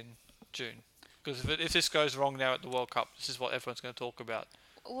things in June. Because if this goes wrong now at the World Cup, this is what everyone's going to talk about.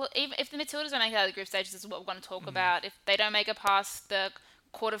 Well, even if the Matildas don't make it out of the group stages, this is what we're going to talk about. If they don't make it past the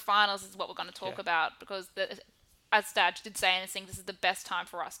quarterfinals, this is what we're going to talk about. Because, as Stadge did say in his thing, this is the best time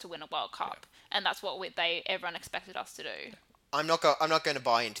for us to win a World Cup. And that's what everyone expected us to do. I'm not going to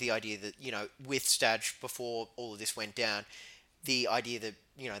buy into the idea that, with Stadge, before all of this went down, the idea that,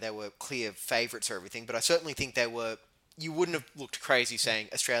 they were clear favourites or everything, but I certainly think you wouldn't have looked crazy saying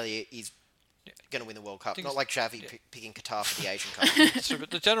Australia is going to win the World Cup. Not like Xavi picking Qatar for the Asian Cup. So,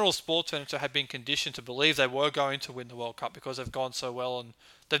 but the general sports fans have been conditioned to believe they were going to win the World Cup because they've gone so well and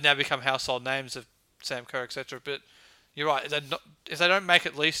they've now become household names of Sam Kerr, etc. But you're right, if they don't make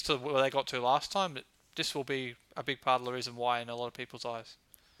at least to where they got to last time, this will be a big part of the reason why in a lot of people's eyes.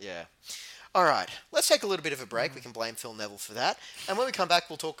 Yeah. All right, let's take a little bit of a break. We can blame Phil Neville for that. And when we come back,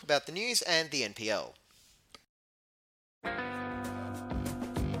 we'll talk about the news and the NPL.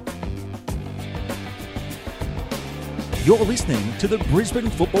 You're listening to the Brisbane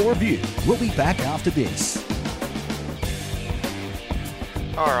Football Review. We'll be back after this.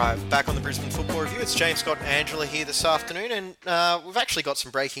 All right, back on the Brisbane Football Review. It's James Scott and Angela here this afternoon, and we've actually got some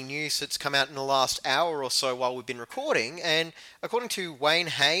breaking news that's come out in the last hour or so while we've been recording. And according to Wayne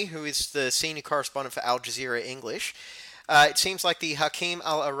Hay, who is the senior correspondent for Al Jazeera English, it seems like the Hakeem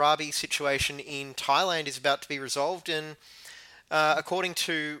Al Arabi situation in Thailand is about to be resolved. And according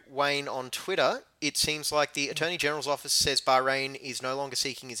to Wayne on Twitter, it seems like the Attorney General's office says Bahrain is no longer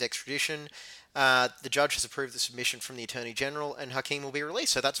seeking his extradition. The judge has approved the submission from the Attorney General, and Hakeem will be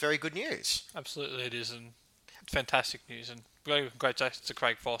released, so that's very good news. Absolutely it is, and fantastic news, and really congratulations to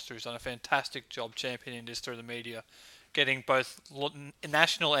Craig Foster, who's done a fantastic job championing this through the media, getting both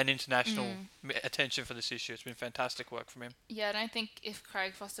national and international attention for this issue. It's been fantastic work from him. Yeah, I don't think if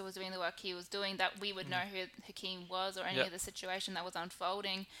Craig Foster was doing the work he was doing, that we would know who Hakeem was or any of the situation that was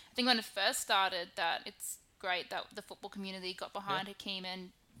unfolding. I think when it first started, that it's great that the football community got behind Hakeem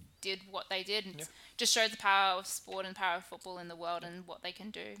and did what they did, and just shows the power of sport and power of football in the world and what they can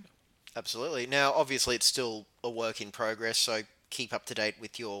do. Absolutely. Now, obviously, it's still a work in progress, so keep up to date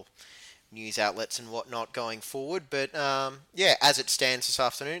with your news outlets and whatnot going forward. But as it stands this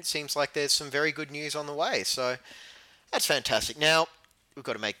afternoon, it seems like there's some very good news on the way. So that's fantastic. Now, we've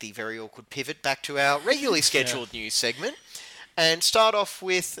got to make the very awkward pivot back to our regularly scheduled news segment and start off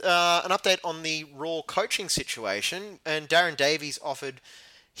with an update on the Raw coaching situation. And Darren Davies offered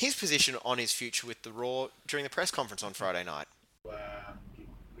his position on his future with the Raw during the press conference on Friday night.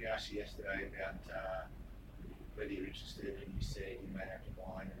 We asked you yesterday about whether you're interested, and you said you may have to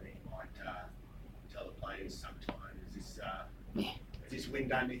mind, and then you might tell the players sometime. Is this win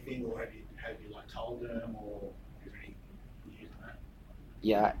done anything, or have you told them, or is there any news on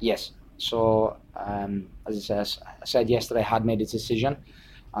that? Yes. So as I said yesterday, I had made a decision,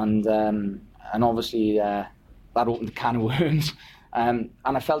 and obviously that opened a can of worms, and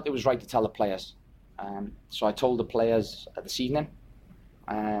I felt it was right to tell the players. So I told the players this evening.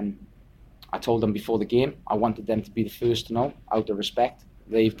 I told them before the game I wanted them to be the first to know, out of respect.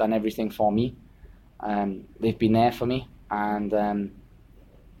 They've done everything for me. They've been there for me, and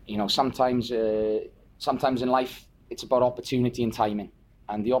sometimes in life it's about opportunity and timing.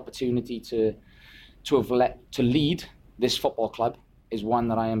 And the opportunity to lead this football club is one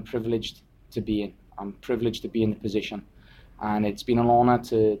that I am privileged to be in. I'm privileged to be in the position, and it's been an honour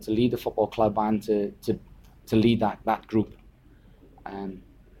to lead the football club and to lead that group.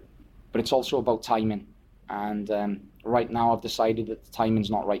 But it's also about timing, and right now I've decided that the timing's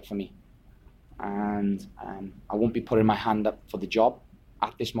not right for me, and I won't be putting my hand up for the job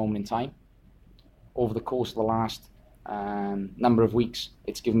at this moment in time. Over the course of the last number of weeks,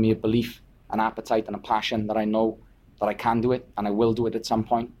 it's given me a belief, an appetite and a passion that I know that I can do it, and I will do it at some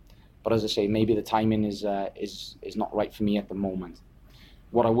point. But as I say, maybe the timing is not right for me at the moment.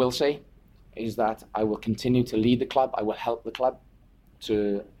 What I will say is that I will continue to lead the club. I will help the club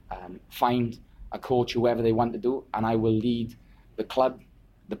to find a coach, whoever they want to do, and I will lead the club,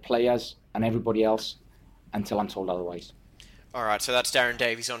 the players, and everybody else until I'm told otherwise. All right, so that's Darren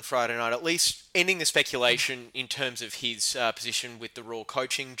Davies on Friday night, at least ending the speculation in terms of his position with the Raw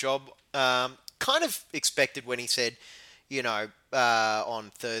coaching job. Kind of expected when he said,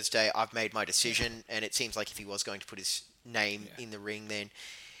 on Thursday, I've made my decision, and it seems like if he was going to put his name in the ring, then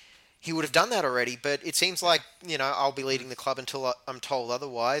he would have done that already. But it seems like, I'll be leading the club until I'm told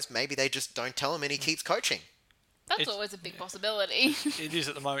otherwise. Maybe they just don't tell him and he keeps coaching. That's always a big possibility. It is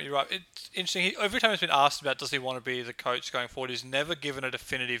at the moment, you're right. It's interesting. Every time he's been asked about does he want to be the coach going forward, he's never given a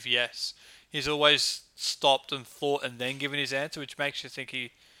definitive yes. He's always stopped and thought and then given his answer, which makes you think I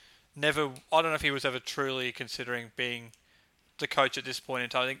don't know if he was ever truly considering being the coach at this point in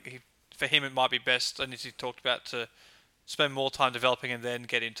time. I think for him it might be best, and as he talked about, to spend more time developing and then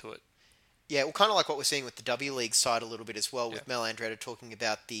get into it. Yeah, well, kind of like what we're seeing with the W League side a little bit as well, with Mel Andretta talking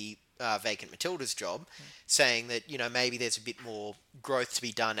about the vacant Matildas job, saying that, maybe there's a bit more growth to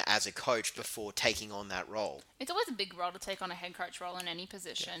be done as a coach before taking on that role. It's always a big role to take on a head coach role in any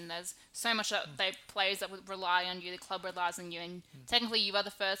position. There's so much that players that would rely on you, the club relies on you, and technically you are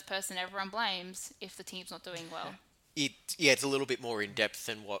the first person everyone blames if the team's not doing well. It's a little bit more in depth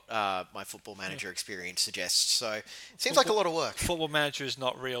than what my Football Manager experience suggests. So it seems like a lot of work. Football Manager is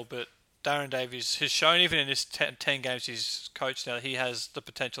not real, but Darren Davies has shown, even in his 10 games he's coached now, he has the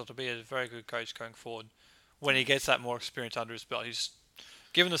potential to be a very good coach going forward when he gets that more experience under his belt. He's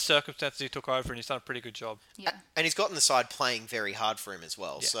given the circumstances he took over, and he's done a pretty good job. Yeah. And he's gotten the side playing very hard for him as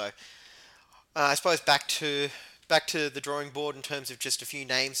well. Yeah. So I suppose back to the drawing board in terms of just a few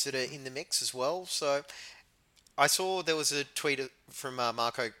names that are in the mix as well. So I saw there was a tweet from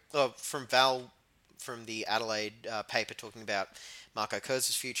Val from the Adelaide paper talking about Marco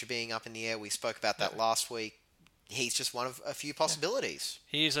Kurz's future being up in the air. We spoke about that last week. He's just one of a few possibilities.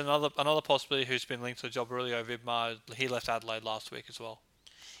 He's another possibility who's been linked to the job. Aurelio Vidmar, he left Adelaide last week as well.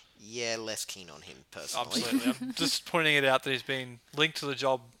 Yeah, less keen on him personally. Absolutely. I'm just pointing it out that he's been linked to the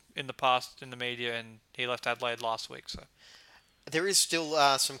job in the past in the media, and he left Adelaide last week. So there is still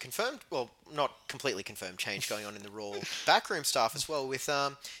some confirmed, well, not completely confirmed change going on in the Raw backroom staff as well, with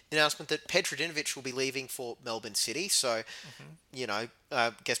the announcement that Petrodinovich will be leaving for Melbourne City. So, I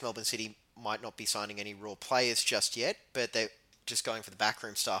guess Melbourne City might not be signing any Raw players just yet, but just going for the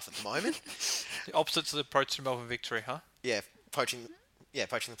backroom staff at the moment. The opposite to the approach to Melbourne victory, huh? Yeah, poaching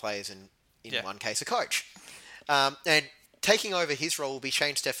the players and in Yeah. one case a coach. And taking over his role will be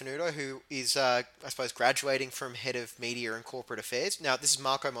Shane Stefanuto, who is, I suppose, graduating from head of media and corporate affairs. Now, this is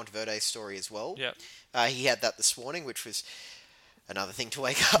Marco Monteverde's story as well. Yeah. He had that this morning, which was another thing to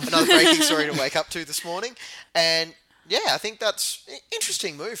wake up, another breaking story to wake up to this morning. And yeah, I think that's an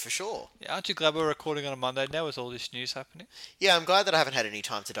interesting move for sure. Yeah, aren't you glad we're recording on a Monday now with all this news happening? Yeah, I'm glad that I haven't had any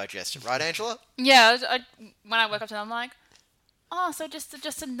time to digest it, right, Angela? Yeah, when I woke up today, I'm like, oh, so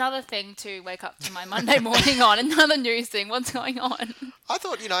just another thing to wake up to my Monday morning on, another news thing. What's going on? I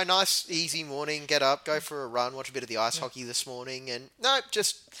thought, nice, easy morning, get up, go for a run, watch a bit of the ice hockey this morning, and no,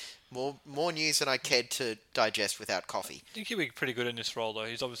 just more news than I cared to digest without coffee. I think he'll be pretty good in this role, though.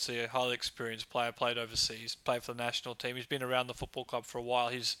 He's obviously a highly experienced player, played overseas, played for the national team. He's been around the football club for a while.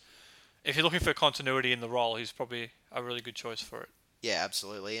 If you're looking for continuity in the role, he's probably a really good choice for it. Yeah,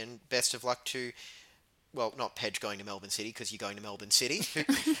 absolutely, and best of luck to... Well, not Pedge going to Melbourne City, because you're going to Melbourne City.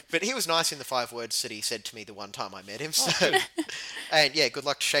 But he was nice in the 5 words that he said to me the one time I met him. So, and yeah, good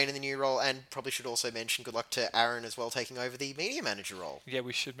luck to Shane in the new role, and probably should also mention good luck to Aaron as well, taking over the media manager role. Yeah,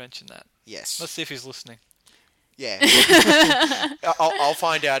 we should mention that. Yes. Let's see if he's listening. Yeah. I'll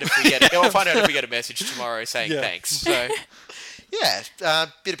find out if we get. I'll find out if we get a message tomorrow saying thanks. So, yeah,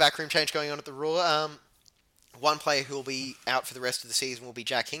 bit of backroom change going on at the Raw. One player who will be out for the rest of the season will be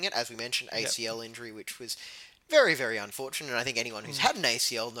Jack Hingett, as we mentioned, ACL injury, which was very, very unfortunate. And I think anyone who's had an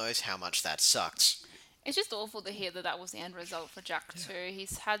ACL knows how much that sucks. It's just awful to hear that was the end result for Jack too.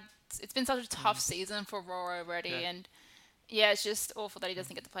 It's been such a tough season for Raw already, and it's just awful that he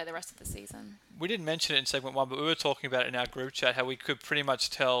doesn't get to play the rest of the season. We didn't mention it in segment 1, but we were talking about it in our group chat, how we could pretty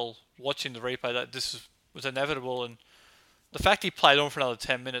much tell, watching the replay, that this was inevitable. And the fact he played on for another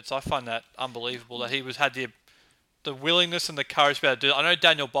 10 minutes, I find that unbelievable, that he had the willingness and the courage to be able to do it. I know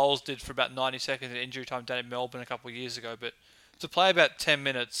Daniel Bowles did for about 90 seconds in injury time down in Melbourne a couple of years ago, but to play about 10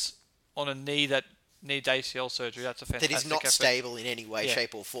 minutes on a knee that needs ACL surgery, that's a fantastic effort. That is not stable in any way,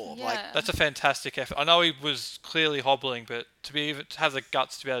 shape or form. Yeah. That's a fantastic effort. I know he was clearly hobbling, but to have the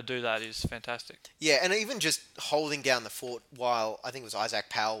guts to be able to do that is fantastic. Yeah, and even just holding down the fort while, I think it was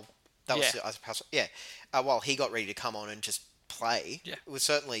Isaac Powell, Isaac Powell, while he got ready to come on and just play, it was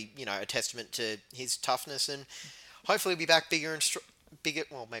certainly, a testament to his toughness, and hopefully be back bigger,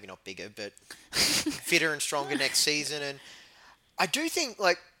 well, maybe not bigger, but fitter and stronger next season. And I do think,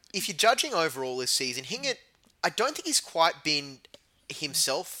 if you're judging overall this season, Hingett, I don't think he's quite been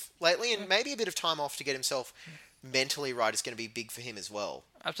himself lately, and maybe a bit of time off to get himself mentally right is going to be big for him as well.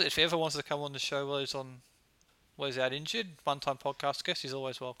 Absolutely. If he ever wants to come on the show while he's out injured, one-time podcast guest, he's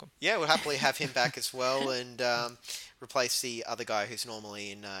always welcome. Yeah, we'll happily have him back as well, and replace the other guy who's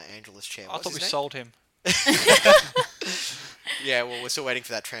normally in Angela's chair. I thought we sold him. Yeah, well, we're still waiting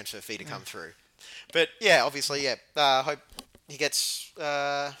for that transfer fee to come through. But yeah, obviously, hope he gets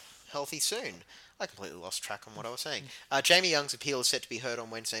healthy soon. I completely lost track on what I was saying. Jamie Young's appeal is set to be heard on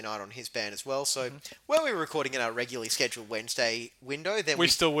Wednesday night on his ban as well. So when we were recording in our regularly scheduled Wednesday window, then we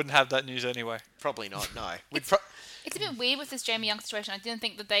still wouldn't have that news anyway. Probably not. No. It's a bit weird with this Jamie Young situation. I didn't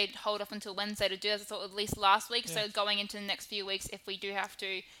think that they'd hold off until Wednesday to do this. I thought at least last week. So going into the next few weeks, if we do have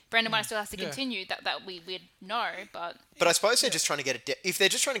to, Brandon White still has to continue. That we'd know. But I suppose they're just trying to get it. If they're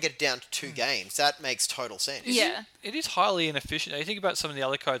just trying to get it down to 2 games, that makes total sense. Yeah, it is highly inefficient. You think about some of the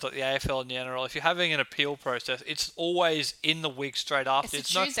other codes like the AFL and the NRL. If you're having an appeal process, it's always in the week straight after.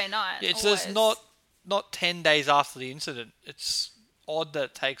 It's Tuesday night. It's just not 10 days after the incident. It's odd that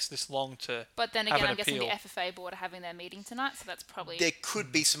it takes this long to. But then again, I'm guessing the FFA board are having their meeting tonight, so that's probably. There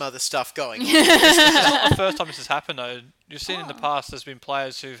could be some other stuff going on. It's not the first time this has happened, though. You've seen in the past, there's been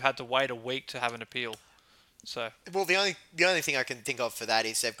players who've had to wait a week to have an appeal. So. Well, the only thing I can think of for that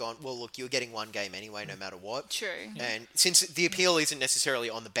is they've gone, well, look, you're getting 1 game anyway, no matter what. True. And since the appeal isn't necessarily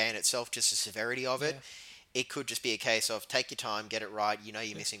on the ban itself, just the severity of it, it could just be a case of take your time, get it right. You're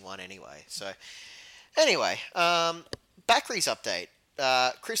missing 1 anyway. So, anyway, Backries update.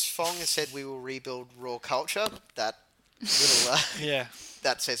 Chris Fong has said we will rebuild Raw culture. That little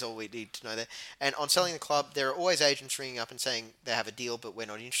that says all we need to know there. And on selling the club, there are always agents ringing up and saying they have a deal, but we're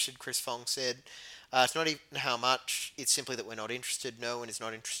not interested. Chris Fong said, "It's not even how much. It's simply that we're not interested. No one is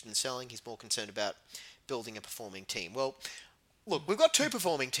not interested in selling. He's more concerned about building a performing team." Well, look, we've got 2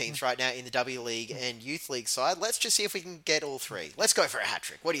 performing teams right now in the W League and Youth League side. Let's just see if we can get all 3. Let's go for a hat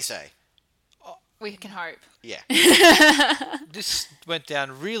trick. What do you say? We can hope. Yeah. This went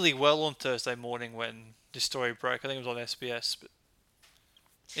down really well on Thursday morning when this story broke. I think it was on SBS, but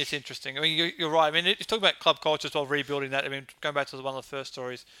it's interesting. I mean, you're right. I mean, it's talking about club culture as well, rebuilding that. I mean, going back to one of the first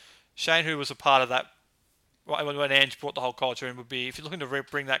stories, Shane, who was a part of that when Ange brought the whole culture in would be, if you're looking to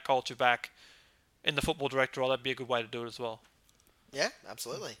bring that culture back in the football director role, that'd be a good way to do it as well. Yeah,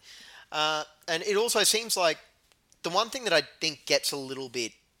 absolutely. And it also seems like the one thing that I think gets a little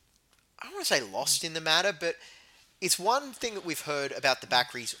bit, I don't want to say lost in the matter, but it's one thing that we've heard about the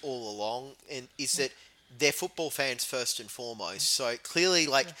Backeries all along, and is that they're football fans first and foremost. So clearly,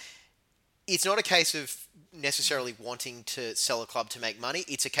 it's not a case of necessarily wanting to sell a club to make money.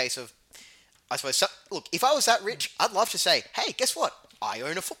 It's a case of, I suppose, look, if I was that rich, I'd love to say, hey, guess what? I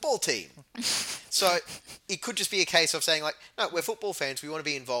own a football team. So it could just be a case of saying, no, we're football fans. We want to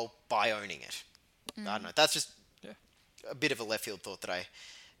be involved by owning it. I don't know. That's just a bit of a left field thought that I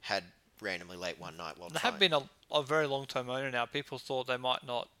had randomly late one night while They trying. have been a very long-term owner now. People thought they might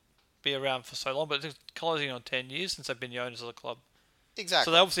not be around for so long, but it's closing on 10 years since they've been the owners of the club. Exactly.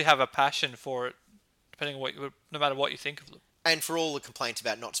 So they obviously have a passion for it, depending on no matter what you think of them. And for all the complaints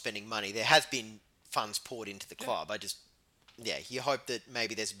about not spending money, there has been funds poured into the club. You hope that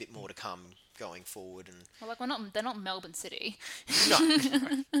maybe there's a bit more to come going forward. And they're not Melbourne City. No.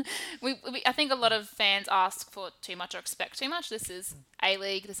 I think a lot of fans ask for too much or expect too much. This is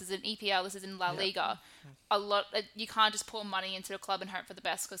A-League, this is an EPL, this is in La Liga. You can't just pour money into a club and hope for the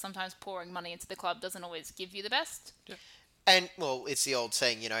best, because sometimes pouring money into the club doesn't always give you the best. Yeah. And, well, it's the old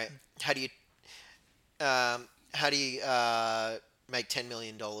saying, how do you make $10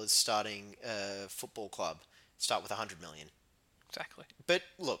 million starting a football club? Start with $100 million. Exactly. But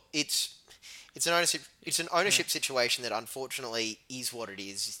look, it's an ownership situation that unfortunately is what it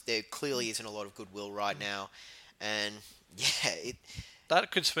is. There clearly isn't a lot of goodwill right now, and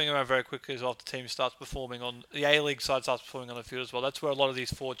that could swing around very quickly as well. If the team starts performing on the A-League side, starts performing on the field as well. That's where a lot of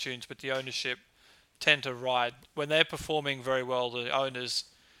these fortunes with the ownership tend to ride. When they're performing very well, the owners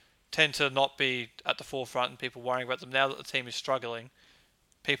tend to not be at the forefront and people worrying about them. Now that the team is struggling,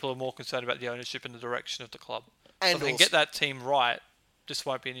 people are more concerned about the ownership and the direction of the club. And if they can get that team right, this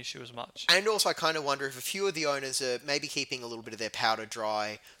won't be an issue as much. And also, I kind of wonder if a few of the owners are maybe keeping a little bit of their powder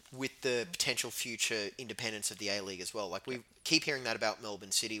dry with the potential future independence of the A-League as well. We keep hearing that about Melbourne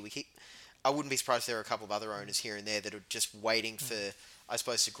City. I wouldn't be surprised if there are a couple of other owners here and there that are just waiting for, I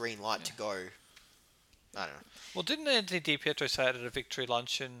suppose, the green light to go. I don't know. Well, didn't Anthony DiPietro say it at a victory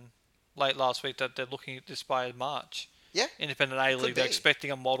luncheon late last week that they're looking at this by March? Yeah. Independent A-League, they're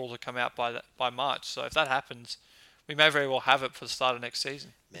expecting a model to come out by March. So if that happens, we may very well have it for the start of next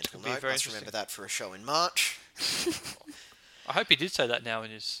season. Mental note, must remember that for a show in March. I hope he did say that now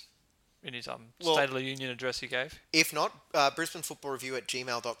in his State of the Union address he gave. If not,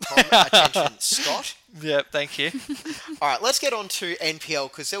 brisbanefootballreview@gmail.com. Attention, Scott. Yeah, thank you. All right, let's get on to NPL,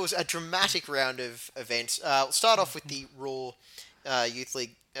 because there was a dramatic round of events. We'll start off with the Raw Youth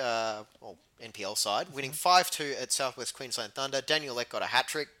League NPL side, winning 5-2 at Southwest Queensland Thunder. Daniel Leck got a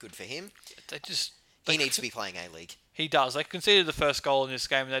hat-trick. Good for him. He needs to be playing A-League. He does. They conceded the first goal in this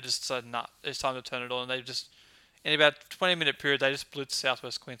game, and they just said, nah, it's time to turn it on. And they just, in about a 20-minute period, they just blitzed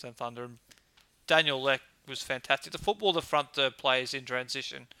Southwest Queensland Thunder. And Daniel Leck was fantastic. The football the front plays in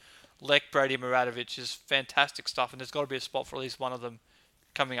transition, Leck, Brady, Muradovic, is fantastic stuff, and there's got to be a spot for at least one of them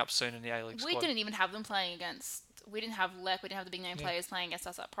coming up soon in the A-League squad. We didn't even have them playing against... We didn't have Leck, we didn't have the big name players playing against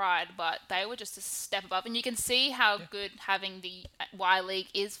us at Pride, but they were just a step above. And you can see how good having the Y-League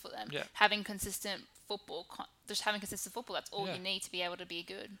is for them. Yeah. Having consistent football, that's all you need to be able to be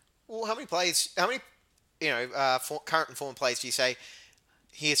good. Well, how many current and former players do you say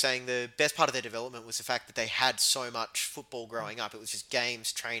here saying the best part of their development was the fact that they had so much football growing up? It was just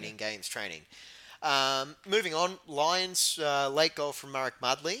games, training. Moving on, Lions, late goal from Marek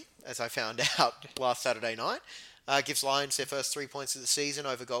Mudley, as I found out last Saturday night, gives Lions their first 3 points of the season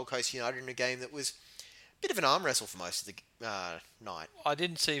over Gold Coast United in a game that was a bit of an arm wrestle for most of the night. I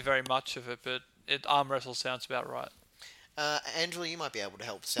didn't see very much of it, but arm wrestle sounds about right. Angela, you might be able to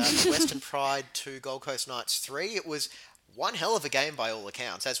help us out. Western Pride 2, Gold Coast Knights 3. It was one hell of a game by all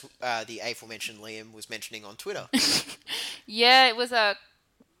accounts, as the aforementioned Liam was mentioning on Twitter. Yeah, it was a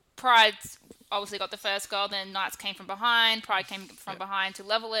Pride obviously got the first goal, then Knights came from behind, Pride came from behind to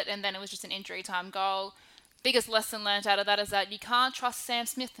level it, and then it was just an injury time goal. Biggest lesson learned out of that is that you can't trust Sam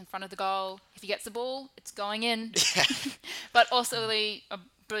Smith in front of the goal. If he gets the ball, it's going in. But also a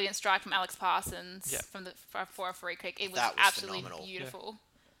brilliant strike from Alex Parsons for a free kick. It was absolutely phenomenal. Beautiful. Yeah.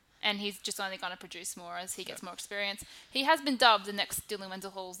 And he's just only going to produce more as he gets more experience. He has been dubbed the next Dylan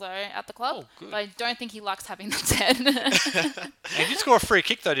Wenzel-Halls, though, at the club. But I don't think he likes having that said. He did score a free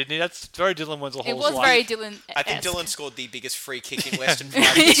kick, though, didn't he? That's very Dylan Wenzel-Halls. It was very Dylan-esque. I think Dylan scored the biggest free kick in Western Pride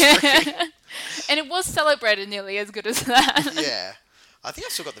history. And it was celebrated nearly as good as that. Yeah. I think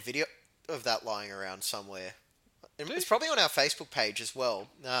I still got the video of that lying around somewhere. It's probably on our Facebook page as well.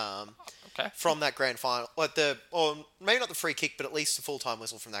 from that grand final. Or maybe not the free kick, but at least the full-time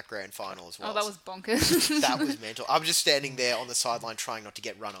whistle from that grand final as well. Oh, that was bonkers. That was mental. I was just standing there on the sideline trying not to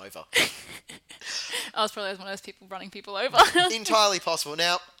get run over. I was probably one of those people running people over. Entirely possible.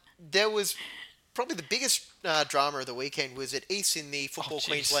 Now, there was probably the biggest drama of the weekend was at East in the Football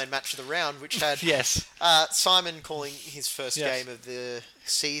Queensland match of the round, which had Simon calling his first game of the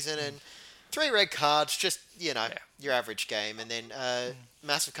season and 3 red cards, just, your average game. And then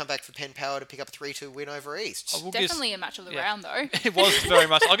massive comeback for Penn Power to pick up a 3-2 win over East. Definitely a match of the round, though. It was very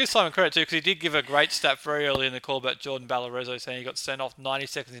much. I'll give Simon credit, too, because he did give a great stat very early in the call about Jordan Ballarezo saying he got sent off 90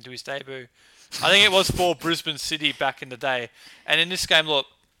 seconds into his debut. I think it was for Brisbane City back in the day. And in this game, look,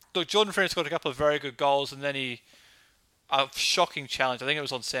 Jordan Friend got a couple of very good goals, and then a shocking challenge. I think it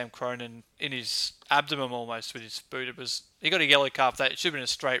was on Sam Cronin in his abdomen almost with his boot. He got a yellow card for that. It should have been a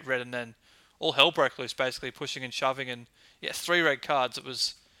straight red, and then all hell broke loose, basically pushing and shoving, and 3 red cards. It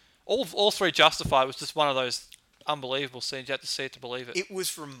was all 3 justified. It was just one of those unbelievable scenes. You had to see it to believe it. It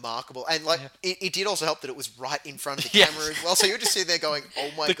was remarkable, and it did also help that it was right in front of the camera as well. So you were just sitting there going, "Oh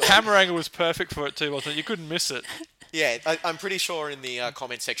my god!" The camera angle was perfect for it too, wasn't it? You couldn't miss it. Yeah, I'm pretty sure in the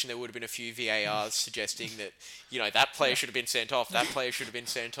comment section there would have been a few VARs suggesting that, that player should have been sent off, that player should have been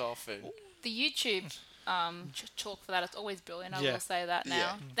sent off. And the YouTube chalk for that is always brilliant, I will say that now.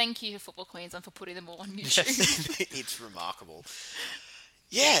 Yeah. Thank you, Football Queensland, for putting them all on YouTube. It's remarkable.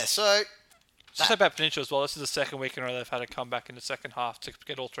 Yeah, so... Just about Peninsula as well, this is the second week in a row they've had a comeback in the second half to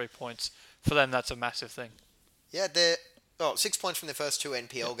get all 3 points. For them, that's a massive thing. Yeah, 6 points from their first 2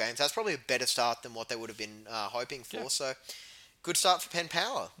 NPL games. That's probably a better start than what they would have been hoping for. So, good start for Penn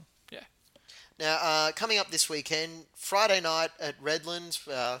Power. Yeah. Now, coming up this weekend, Friday night at Redlands,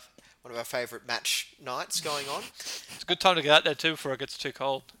 one of our favourite match nights going on. It's a good time to get out there too before it gets too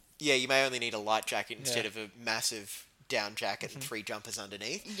cold. Yeah, you may only need a light jacket instead of a massive down jacket and 3 jumpers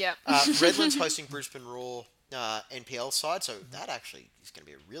underneath. Yep. Redlands hosting Brisbane Roar NPL side, so that actually is going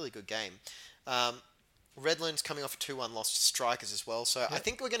to be a really good game. Redlands coming off a 2-1 loss to Strikers as well, so I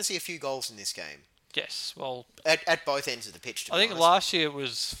think we're going to see a few goals in this game. Yes, well... At both ends of the pitch, to be honest. Last year it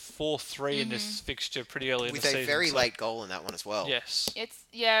was 4-3 in this fixture pretty early in the season. With a very late goal in that one as well. Yes.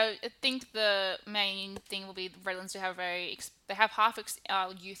 I think the main thing will be Redlands to have they have half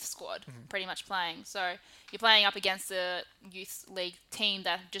youth squad pretty much playing. So you're playing up against a youth league team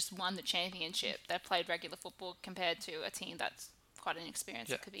that just won the championship. That played regular football compared to a team that's quite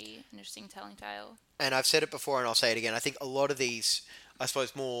inexperienced. It could be an interesting telling tale. And I've said it before and I'll say it again. I think a lot of these, I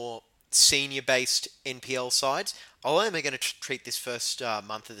suppose, more senior-based NPL sides are only going to treat this first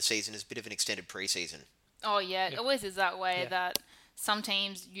month of the season as a bit of an extended pre-season. Oh, yeah. It always is that way that some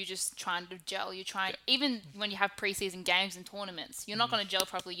teams you just trying to gel. Even when you have pre-season games and tournaments, you're not going to gel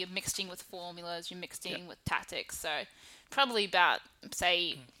properly. You're mixing with formulas. You're mixing with tactics. So probably about,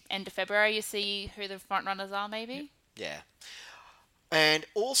 say, end of February, you see who the front runners are, maybe. Yeah. And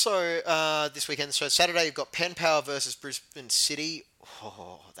also this weekend, so Saturday, you've got Penn Power versus Brisbane City.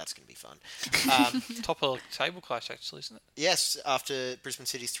 Oh, that's going to be fun. Top of the table clash, actually, isn't it? Yes, after Brisbane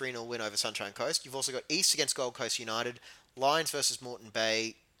City's 3-0 win over Sunshine Coast. You've also got East against Gold Coast United, Lions versus Moreton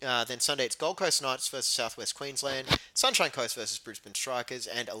Bay. Then Sunday, it's Gold Coast Knights versus Southwest Queensland, Sunshine Coast versus Brisbane Strikers,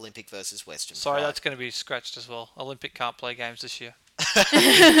 and Olympic versus Western Sorry, Pride. that's going to be scratched as well. Olympic can't play games this year.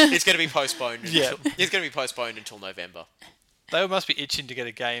 It's going to be postponed. It's going to be postponed until November. They must be itching to get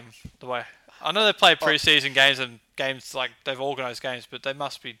a game. The way I know they play pre-season games and games like they've organised games, but they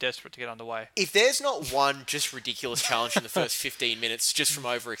must be desperate to get underway. If there's not one just ridiculous challenge in the first 15 minutes just from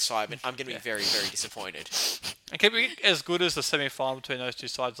overexcitement, I'm going to be very, very disappointed. And keep it as good as the semi-final between those two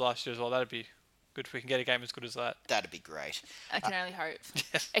sides last year as well. That'd be good if we can get a game as good as that. That'd be great. I can only hope.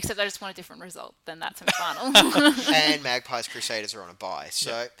 Except I just want a different result than that semi-final. And Magpies Crusaders are on a bye.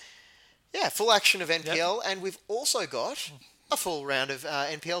 So, yeah, full action of NPL. And we've also got a full round of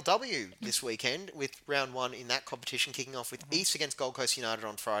NPLW this weekend, with round 1 in that competition kicking off with East against Gold Coast United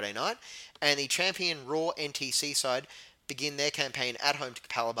on Friday night, and the champion Raw NTC side begin their campaign at home to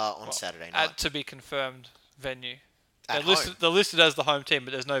Capalaba on Saturday night. At to be confirmed venue. At They're listed as the home team,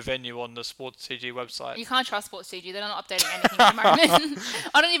 but there's no venue on the Sports CG website. You can't trust Sports CG. They're not updating anything at the moment.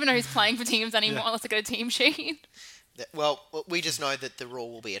 I don't even know who's playing for teams anymore unless I get a team sheet. Well, we just know that the Raw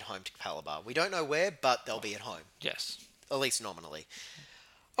will be at home to Capalaba. We don't know where, but they'll be at home. Yes. At least nominally.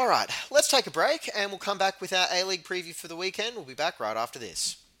 All right, let's take a break and we'll come back with our A-League preview for the weekend. We'll be back right after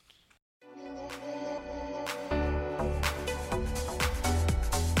this.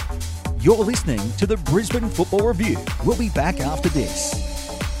 You're listening to the Brisbane Football Review. We'll be back after this.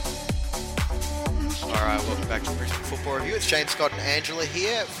 All right, welcome back to the Brisbane Football Review. It's James Scott and Angela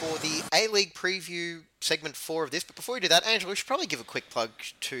here for the A-League preview segment 4 of this. But before we do that, Angela, we should probably give a quick plug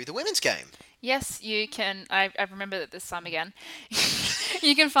to the women's game. Yes, you can. I remember that this time again.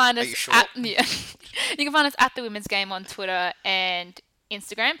 You can find us you sure? You can find us at the Women's Game on Twitter and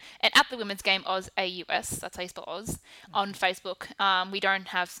Instagram, and at the Women's Game AUS. That's how you spell Oz on Facebook. We don't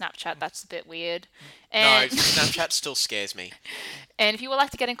have Snapchat. That's a bit weird. And No, Snapchat still scares me. And if you would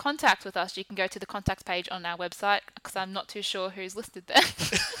like to get in contact with us, you can go to the contacts page on our website, because I'm not too sure who's listed there.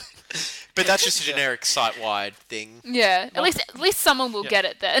 But that's just a generic site-wide thing. Yeah, at least someone will get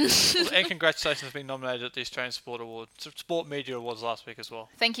it then. And congratulations on being nominated at the Australian Sport Award, Sport Media Awards last week as well.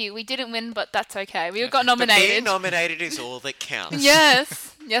 Thank you. We didn't win, but that's okay. We got But being nominated. nominated is all that counts.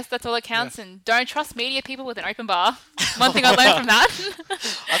 Yes, that's all that counts. And don't trust media people with an open bar. One thing I learned from that.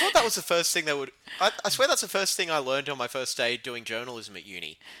 I thought that was the first thing that would... I swear that's the first thing I learned on my first day doing journalism at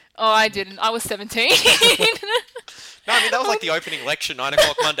uni. Oh, I didn't. I was 17. No, I mean, that was like the opening lecture, 9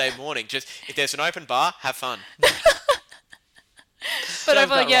 o'clock Monday morning. Just, if there's an open bar, have fun. But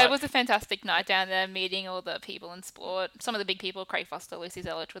overall, about yeah, right. it was a fantastic night down there, meeting all the people in sport. Some of the big people, Craig Foster, Lucy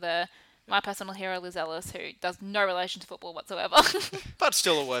Zelich were there. My personal hero, Liz Ellis, who does no relation to football whatsoever. But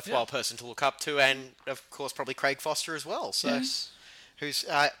still a worthwhile person to look up to, and of course probably Craig Foster as well. So, Yes. who's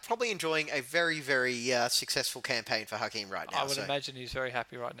probably enjoying a very, very successful campaign for Hakeem right now. I would so. imagine he's very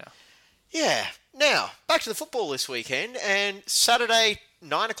happy right now. Yeah. Now, back to the football this weekend, and Saturday,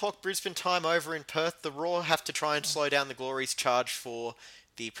 9 o'clock Brisbane time over in Perth. The Raw have to try and slow down the Glory's charge for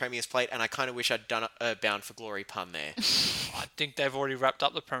the Premier's Plate, and I kind of wish I'd done a Bound for Glory pun there. I think they've already wrapped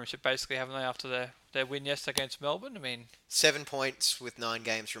up the premiership, basically, haven't they, after their win yesterday against Melbourne? I mean, 7 points with 9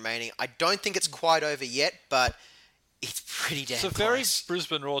 games remaining. I don't think it's quite over yet, but it's pretty damn it's a very close.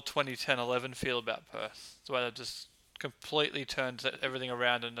 Brisbane Raw 2010-11 feel about Perth. The way they've just completely turned everything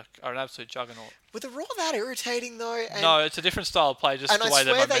around and are an absolute juggernaut. Were the Raw that irritating, though? And No, it's a different style of play, just And the I way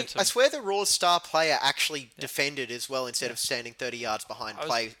their swear, momentum. I swear the Raw's star player actually defended as well instead of standing 30 yards behind I was-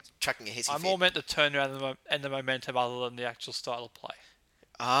 play, chucking a hissy I fit. more meant the turnaround and the momentum other than the actual style of play.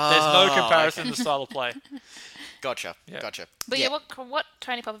 Ah, There's no comparison okay. to the style of play. Gotcha, Yeah. gotcha. But yeah, what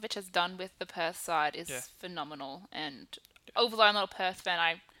Tony Popovich has done with the Perth side is Yeah. phenomenal. And although I'm not a Perth fan,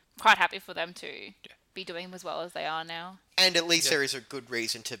 I'm quite happy for them to be doing as well as they are now. And at least there is a good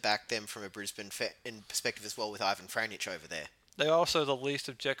reason to back them from a Brisbane in perspective as well with Ivan Franich over there. They are also the least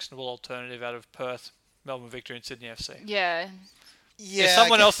objectionable alternative out of Perth, Melbourne Victory and Sydney FC. Yeah. Yeah, If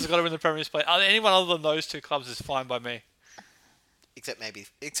someone I else has got to win the Premier's Plate, anyone other than those two clubs is fine by me. except maybe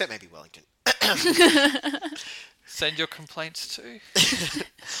Wellington. Send your complaints to.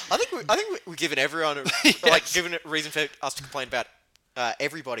 I think we've given everyone given a reason for us to complain about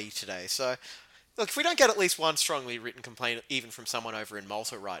everybody today. So, look, if we don't get at least one strongly written complaint, even from someone over in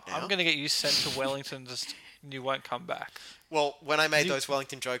Malta right now. I'm going to get you sent to Wellington, and you won't come back. Well, when I made those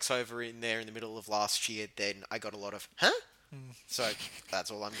Wellington jokes over in there in the middle of last year, then I got a lot of, huh? So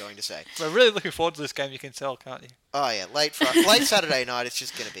that's all I'm going to say. We're really looking forward to this game, you can tell, can't you? Oh yeah, late Saturday night, it's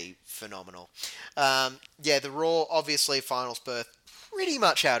just going to be phenomenal. Yeah, the Raw, obviously, finals berth, pretty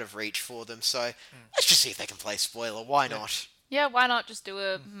much out of reach for them, so let's just see if they can play spoiler. Why not? Yeah, why not just do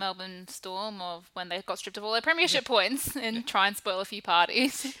a Melbourne Storm of when they got stripped of all their premiership points and try and spoil a few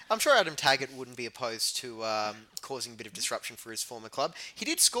parties? I'm sure Adam Taggart wouldn't be opposed to causing a bit of disruption for his former club. He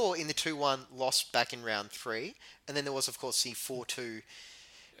did score in the 2-1 loss back in round 3, and then there was, of course, the 4-2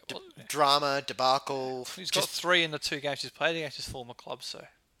 drama, debacle. He's got 3 in the 2 games he's played against his former club, so...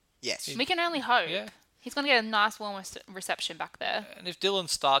 Yes. We can only hope. Yeah. He's going to get a nice warm reception back there. And if Dylan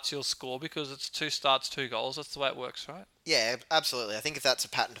starts, he'll score because it's 2 starts, 2 goals. That's the way it works, right? Yeah, absolutely. I think if that's a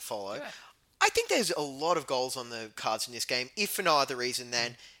pattern to follow. Yeah. I think there's a lot of goals on the cards in this game, if for no other reason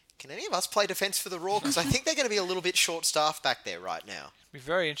than, can any of us play defence for the Raw? Because I think they're going to be a little bit short-staffed back there right now. It'll be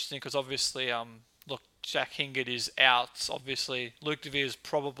very interesting because obviously, look, Jack Hingert is out. Obviously, Luke DeVere is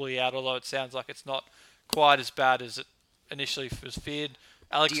probably out, although it sounds like it's not quite as bad as it initially was feared.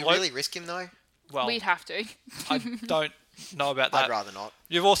 Alex Do you Lope, really risk him, though? well, We'd have to. I don't know about that. I'd rather not.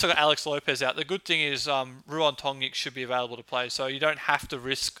 You've also got Alex Lopez out. The good thing is Ruan Tongnik should be available to play, so you don't have to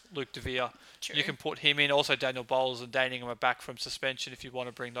risk Luke DeVere. True. You can put him in. Also, Daniel Bowles and Dane Ingham are back from suspension if you want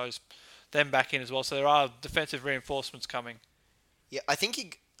to bring them back in as well. So there are defensive reinforcements coming. Yeah, I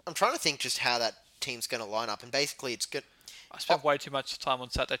think I'm trying to think just how that team's going to line up, and basically it's good. I spent way too much time on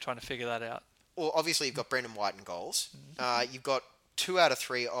Saturday trying to figure that out. Well, obviously you've got Brendan White in goals. You've got 2 out of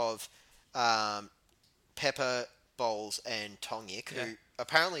 3 of Pepper, Bowles, and Tongnik, who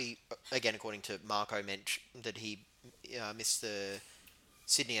apparently, again, according to Marco, mentioned that he missed the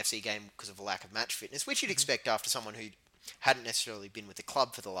Sydney FC game because of a lack of match fitness, which you'd expect after someone who hadn't necessarily been with the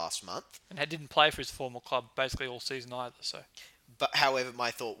club for the last month. And he didn't play for his former club basically all season either. So But however,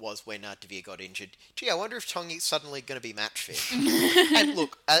 my thought was when De Vere got injured, gee, I wonder if Tongi's suddenly going to be match fit. And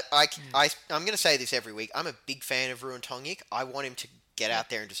look, I'm going to say this every week. I'm a big fan of Ruan Tongi. I want him to get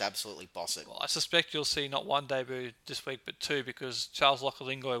out there and just absolutely boss it. Well, I suspect you'll see not one debut this week, but two, because Charles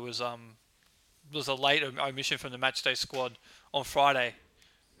Lokalingoi was a late omission from the matchday squad on Friday.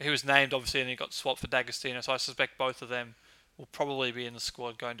 He was named, obviously, and he got swapped for D'Agostino, so I suspect both of them will probably be in the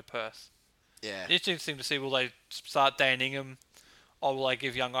squad going to Perth. Yeah. Interesting to see, will they start Dan Ingham, or will they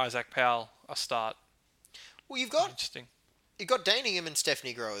give young Isaac Powell a start? Well, you've got Interesting. You've got Dane Ingham and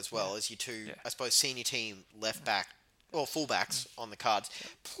Stephanie Grow as well as your two, I suppose, senior team left back, or fullbacks on the cards.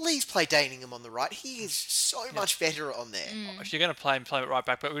 Please play Dane Ingham on the right. He is so much better on there. If you're going to play him it right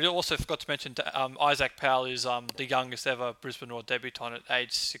back. But we also forgot to mention Isaac Powell is the youngest ever Brisbane Roar debutant at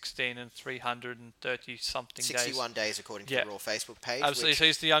age 16 and 330-something days. 61 days, according to the Raw Facebook page. Absolutely. So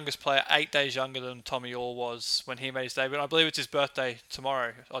he's the youngest player, 8 days younger than Tommy Orr was when he made his debut. And I believe it's his birthday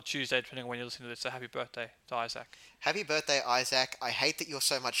tomorrow, or Tuesday, depending on when you're listening to this. So happy birthday to Isaac. Happy birthday, Isaac. I hate that you're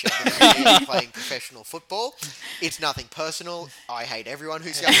so much younger than me and playing professional football. It's nothing personal. I hate everyone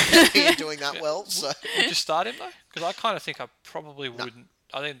who's younger than me and doing that well. So. Would you start him, though? Because I kind of think I probably wouldn't.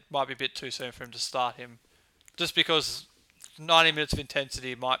 I think it might be a bit too soon for him to start him. Just because 90 minutes of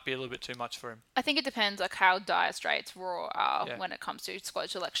intensity might be a little bit too much for him. I think it depends how dire straits Raw are when it comes to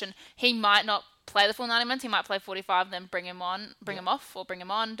squad selection. He might not play the full 90 minutes. He might play 45, then bring him on, him off, or bring him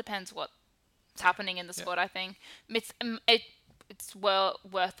on. Depends what's happening in the squad. I think it's worth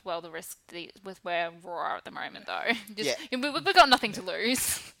the risk with where Raw are at the moment, though. We've got nothing to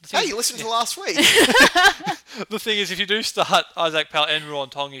lose. Hey, you listened to last week. The thing is, if you do start Isaac Powell and Ruan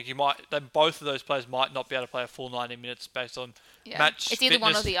Tongi, then both of those players might not be able to play a full 90 minutes based on match it's either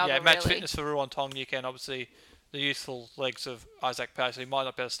fitness. one or the other. Match fitness for Ruan Tongi and obviously the youthful legs of Isaac Powell, so he might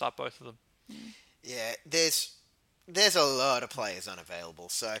not be able to start both of them. Yeah, there's a lot of players unavailable,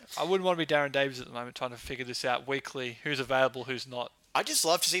 so I wouldn't want to be Darren Davies at the moment trying to figure this out weekly, who's available, who's not. I just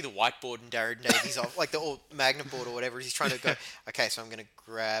love to see the whiteboard and Darren Davies off, like the magnet board or whatever. He's trying to go, okay, so I'm going to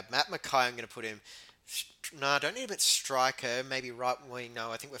grab Matt Mackay, I'm going to put him, no, I don't need a bit striker, maybe right wing,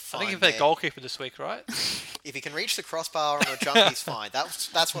 no, I think we're fine. I think he's their goalkeeper this week, right? If he can reach the crossbar on a jump, he's fine.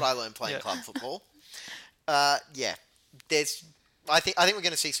 That's what I learned playing club football. I think we're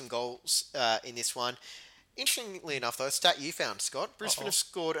going to see some goals in this one. Interestingly enough, though, a stat you found, Scott, Brisbane have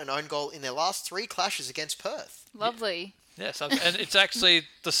scored an own goal in their last 3 clashes against Perth. Lovely. Yes, and it's actually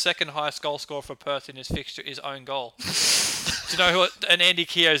the second highest goal scorer for Perth in his fixture is own goal. Do you know who? And Andy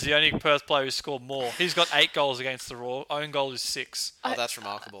Keogh is the only Perth player who's scored more. He's got 8 goals against the Raw. Own goal is 6. Oh, that's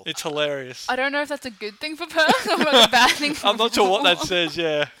remarkable. It's hilarious. I don't know if that's a good thing for Perth or a bad thing for I'm not sure what that says,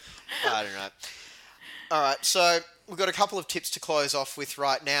 yeah. I don't know. All right, so we've got a couple of tips to close off with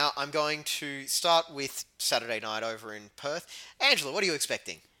right now. I'm going to start with Saturday night over in Perth. Angela, what are you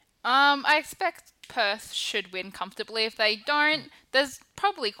expecting? I expect Perth should win comfortably. If they don't, there's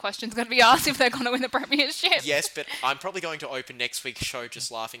probably questions going to be asked if they're going to win the premiership. Yes, but I'm probably going to open next week's show just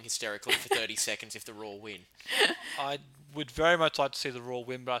laughing hysterically for 30 seconds if the Raw win. I would very much like to see the Raw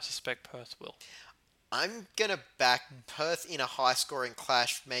win, but I suspect Perth will. I'm going to back Perth in a high-scoring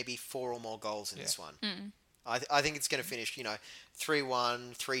clash, maybe 4 or more goals in this one. I think it's going to finish, 3-1,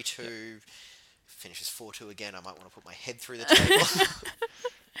 3-2, finishes 4-2 again. I might want to put my head through the table.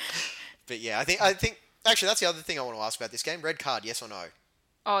 But yeah, I think actually that's the other thing I want to ask about this game. Red card, yes or no?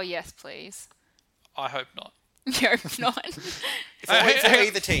 Oh, yes, please. I hope not. You hope not. If I wait for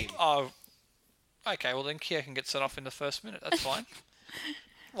either team. Oh, okay, well then Kia can get sent off in the first minute. That's fine.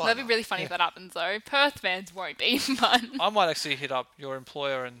 That'd be really funny if that happens, though. Perth fans won't be, but I might actually hit up your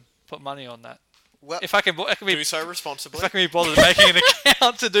employer and put money on that. Well, if I can do so responsibly. If I can be bothered making an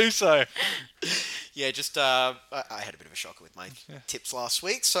account to do so. Yeah, just I had a bit of a shocker with my tips last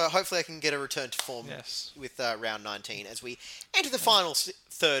week, so hopefully I can get a return to form with round 19 as we enter the final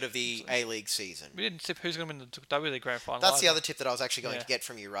third of the A-League season. We didn't tip who's going to win the W League Grand Final. That's the other tip that I was actually going to get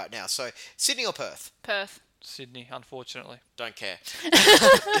from you right now. So, Sydney or Perth? Perth. Sydney, unfortunately. Don't care.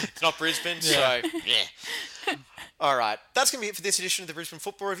 It's not Brisbane, so yeah. All right, that's going to be it for this edition of the Brisbane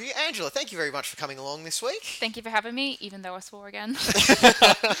Football Review. Angela, thank you very much for coming along this week. Thank you for having me, even though I swore again.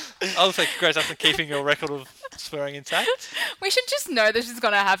 I'll say congrats for keeping your record of swearing intact. We should just know this is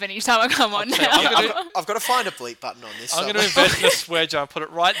going to happen each time I come on now. I've got to find a bleep button on this. I'm going to invest in a swear jar and put it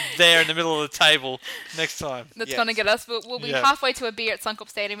right there in the middle of the table next time. That's going to get us. We'll be halfway to a beer at Suncorp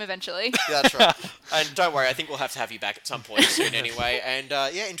Stadium eventually. That's right. And don't worry, I think we'll have to have you back at some point soon anyway. And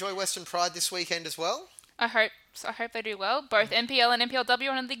enjoy Western Pride this weekend as well. I hope So I hope they do well. Both NPL and NPLW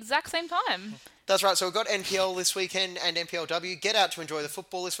are on at the exact same time. That's right. So we've got NPL this weekend and NPLW. Get out to enjoy the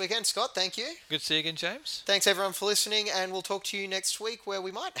football this weekend. Scott, thank you. Good to see you again, James. Thanks everyone for listening, and we'll talk to you next week where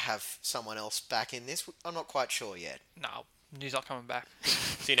we might have someone else back in this. I'm not quite sure yet. No, news not coming back.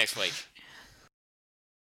 See you next week.